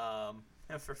Live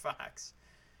for Fox.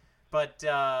 But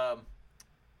well,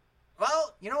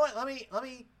 you know what? Let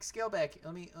me scale back.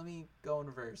 Let me go in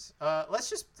reverse. Let's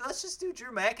just do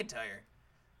Drew McIntyre.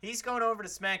 He's going over to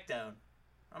SmackDown.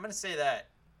 I'm gonna say that.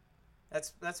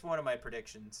 That's one of my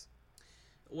predictions.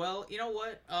 Well, you know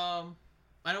what? I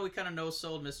know we kind of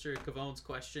no-sold Mr. Cavone's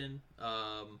question.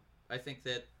 I think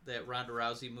that Ronda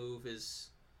Rousey move is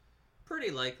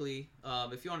pretty likely.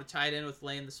 If you want to tie it in with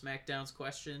Lane the SmackDown's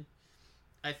question,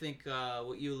 I think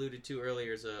what you alluded to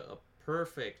earlier is a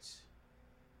perfect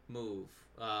move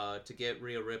to get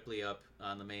Rhea Ripley up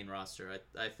on the main roster.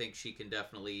 I think she can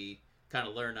definitely kind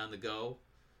of learn on the go.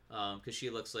 Because she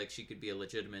looks like she could be a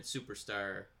legitimate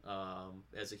superstar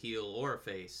as a heel or a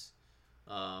face.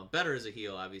 Better as a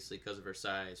heel, obviously, because of her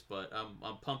size. But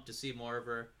I'm pumped to see more of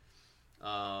her.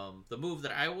 The move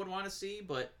that I would want to see,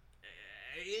 but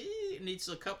it needs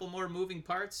a couple more moving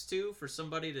parts, too, for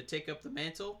somebody to take up the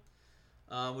mantle,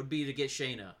 would be to get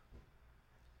Shayna.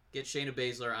 Get Shayna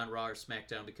Baszler on Raw or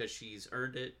SmackDown, because she's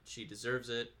earned it. She deserves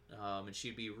it. And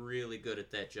she'd be really good at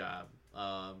that job.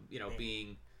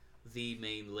 Being the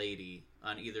main lady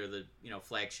on either of the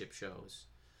flagship shows.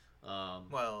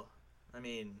 Well, I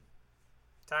mean,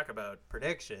 talk about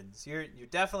predictions. You're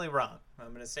definitely wrong.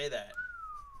 I'm gonna say that.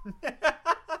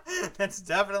 That's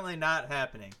definitely not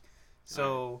happening.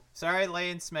 So sorry,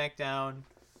 Lane SmackDown.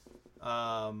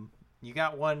 You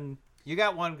got one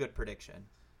good prediction.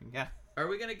 Yeah. Are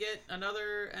we gonna get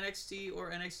another NXT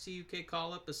or NXT UK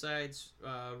call up besides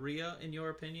Rhea, in your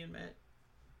opinion, Matt?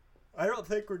 I don't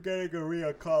think we're getting a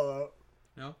Rhea call-out.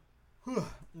 No?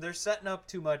 They're setting up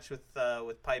too much with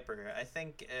Piper. I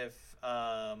think if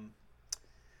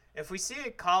we see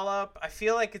a call-up, I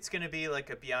feel like it's going to be like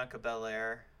a Bianca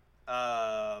Belair.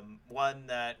 One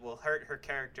that will hurt her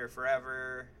character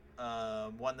forever.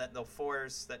 One that they'll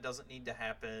force that doesn't need to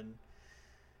happen.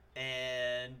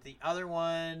 And the other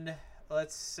one,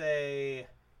 let's say...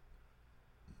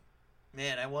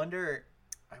 Man, I wonder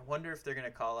if they're going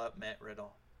to call up Matt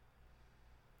Riddle.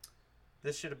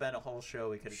 This should have been a whole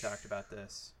show. We could have talked about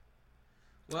this.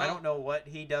 Well, I don't know what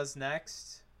he does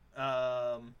next.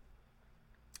 And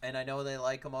I know they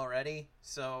like him already.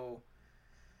 So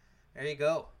there you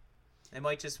go. They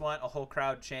might just want a whole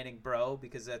crowd chanting bro,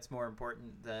 because that's more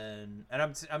important than... And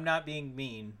I'm not being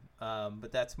mean,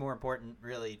 but that's more important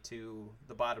really to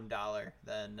the bottom dollar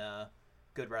than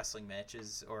good wrestling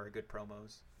matches or good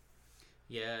promos.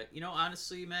 Yeah,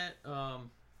 honestly, Matt,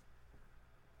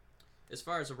 as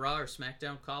far as a Raw or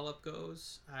SmackDown call-up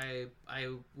goes, I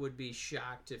would be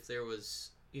shocked if there was,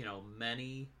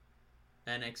 many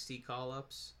NXT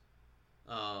call-ups.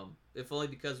 If only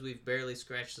because we've barely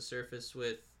scratched the surface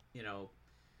with, the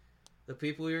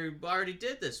people we already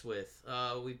did this with.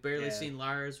 We've barely seen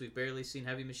Lars. We've barely seen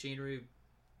Heavy Machinery.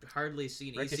 We've hardly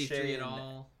seen Ricochet EC3 at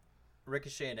all.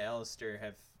 Ricochet and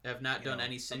Alistair have not done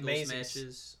any singles amazing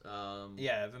matches.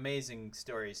 have amazing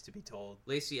stories to be told.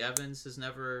 Lacey Evans has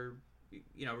never,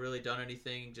 really done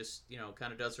anything. Just,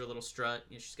 kind of does her little strut.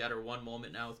 She's got her one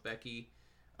moment now with Becky.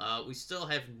 We still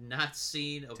have not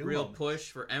seen a real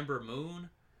push for Ember Moon,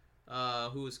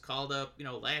 who was called up,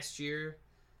 last year.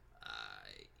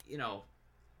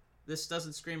 This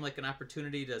doesn't scream like an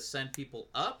opportunity to send people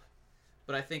up,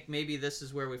 but I think maybe this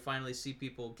is where we finally see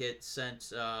people get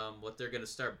sent, what they're going to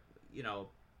start,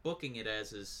 booking it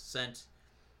as is sent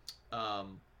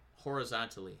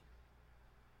horizontally.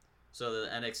 So the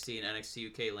NXT and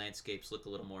NXT UK landscapes look a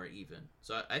little more even.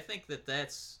 So I think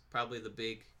that's probably the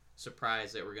big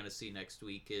surprise that we're going to see next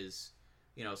week is,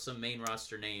 some main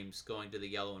roster names going to the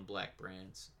yellow and black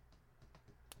brands.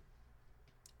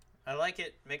 I like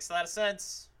it. Makes a lot of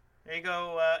sense. There you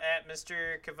go, at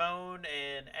Mr. Cavone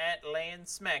and at Land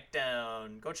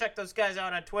Smackdown. Go check those guys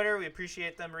out on Twitter. We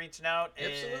appreciate them reaching out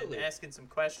and asking some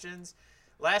questions.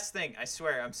 Last thing, I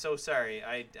swear, I'm so sorry.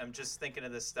 I'm just thinking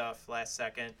of this stuff last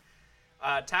second.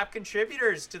 Top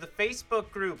contributors to the Facebook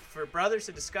group for Brothers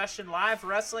of Discussion Live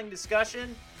Wrestling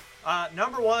Discussion.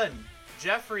 Number 1,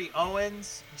 Jeffrey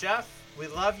Owens. Jeff, we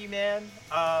love you, man.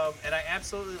 And I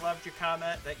absolutely loved your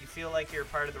comment that you feel like you're a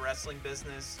part of the wrestling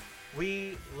business.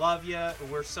 We love you.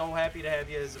 We're so happy to have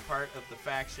you as a part of the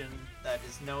faction that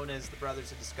is known as the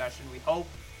Brothers of Discussion. We hope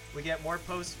we get more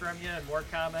posts from you and more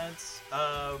comments.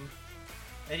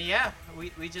 And yeah,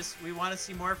 we want to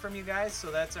see more from you guys,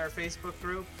 so that's our Facebook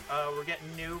group. We're getting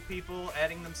new people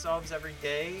adding themselves every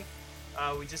day.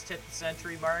 We just hit the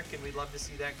century mark, and we'd love to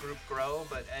see that group grow.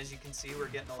 But as you can see, we're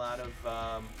getting a lot of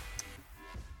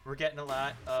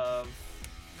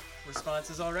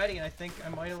responses already, and I think I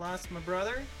might have lost my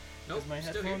brother. Nope, my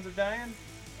headphones are dying.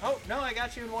 Oh no, I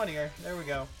got you in one ear. There we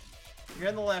go. You're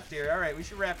in the left ear. All right, we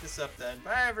should wrap this up then.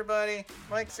 Bye, everybody.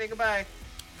 Mike, say goodbye.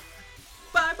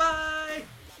 Bye-bye.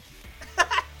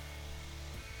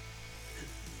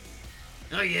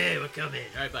 Oh, yeah, we're coming.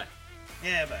 All right, bye.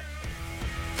 Yeah, bye.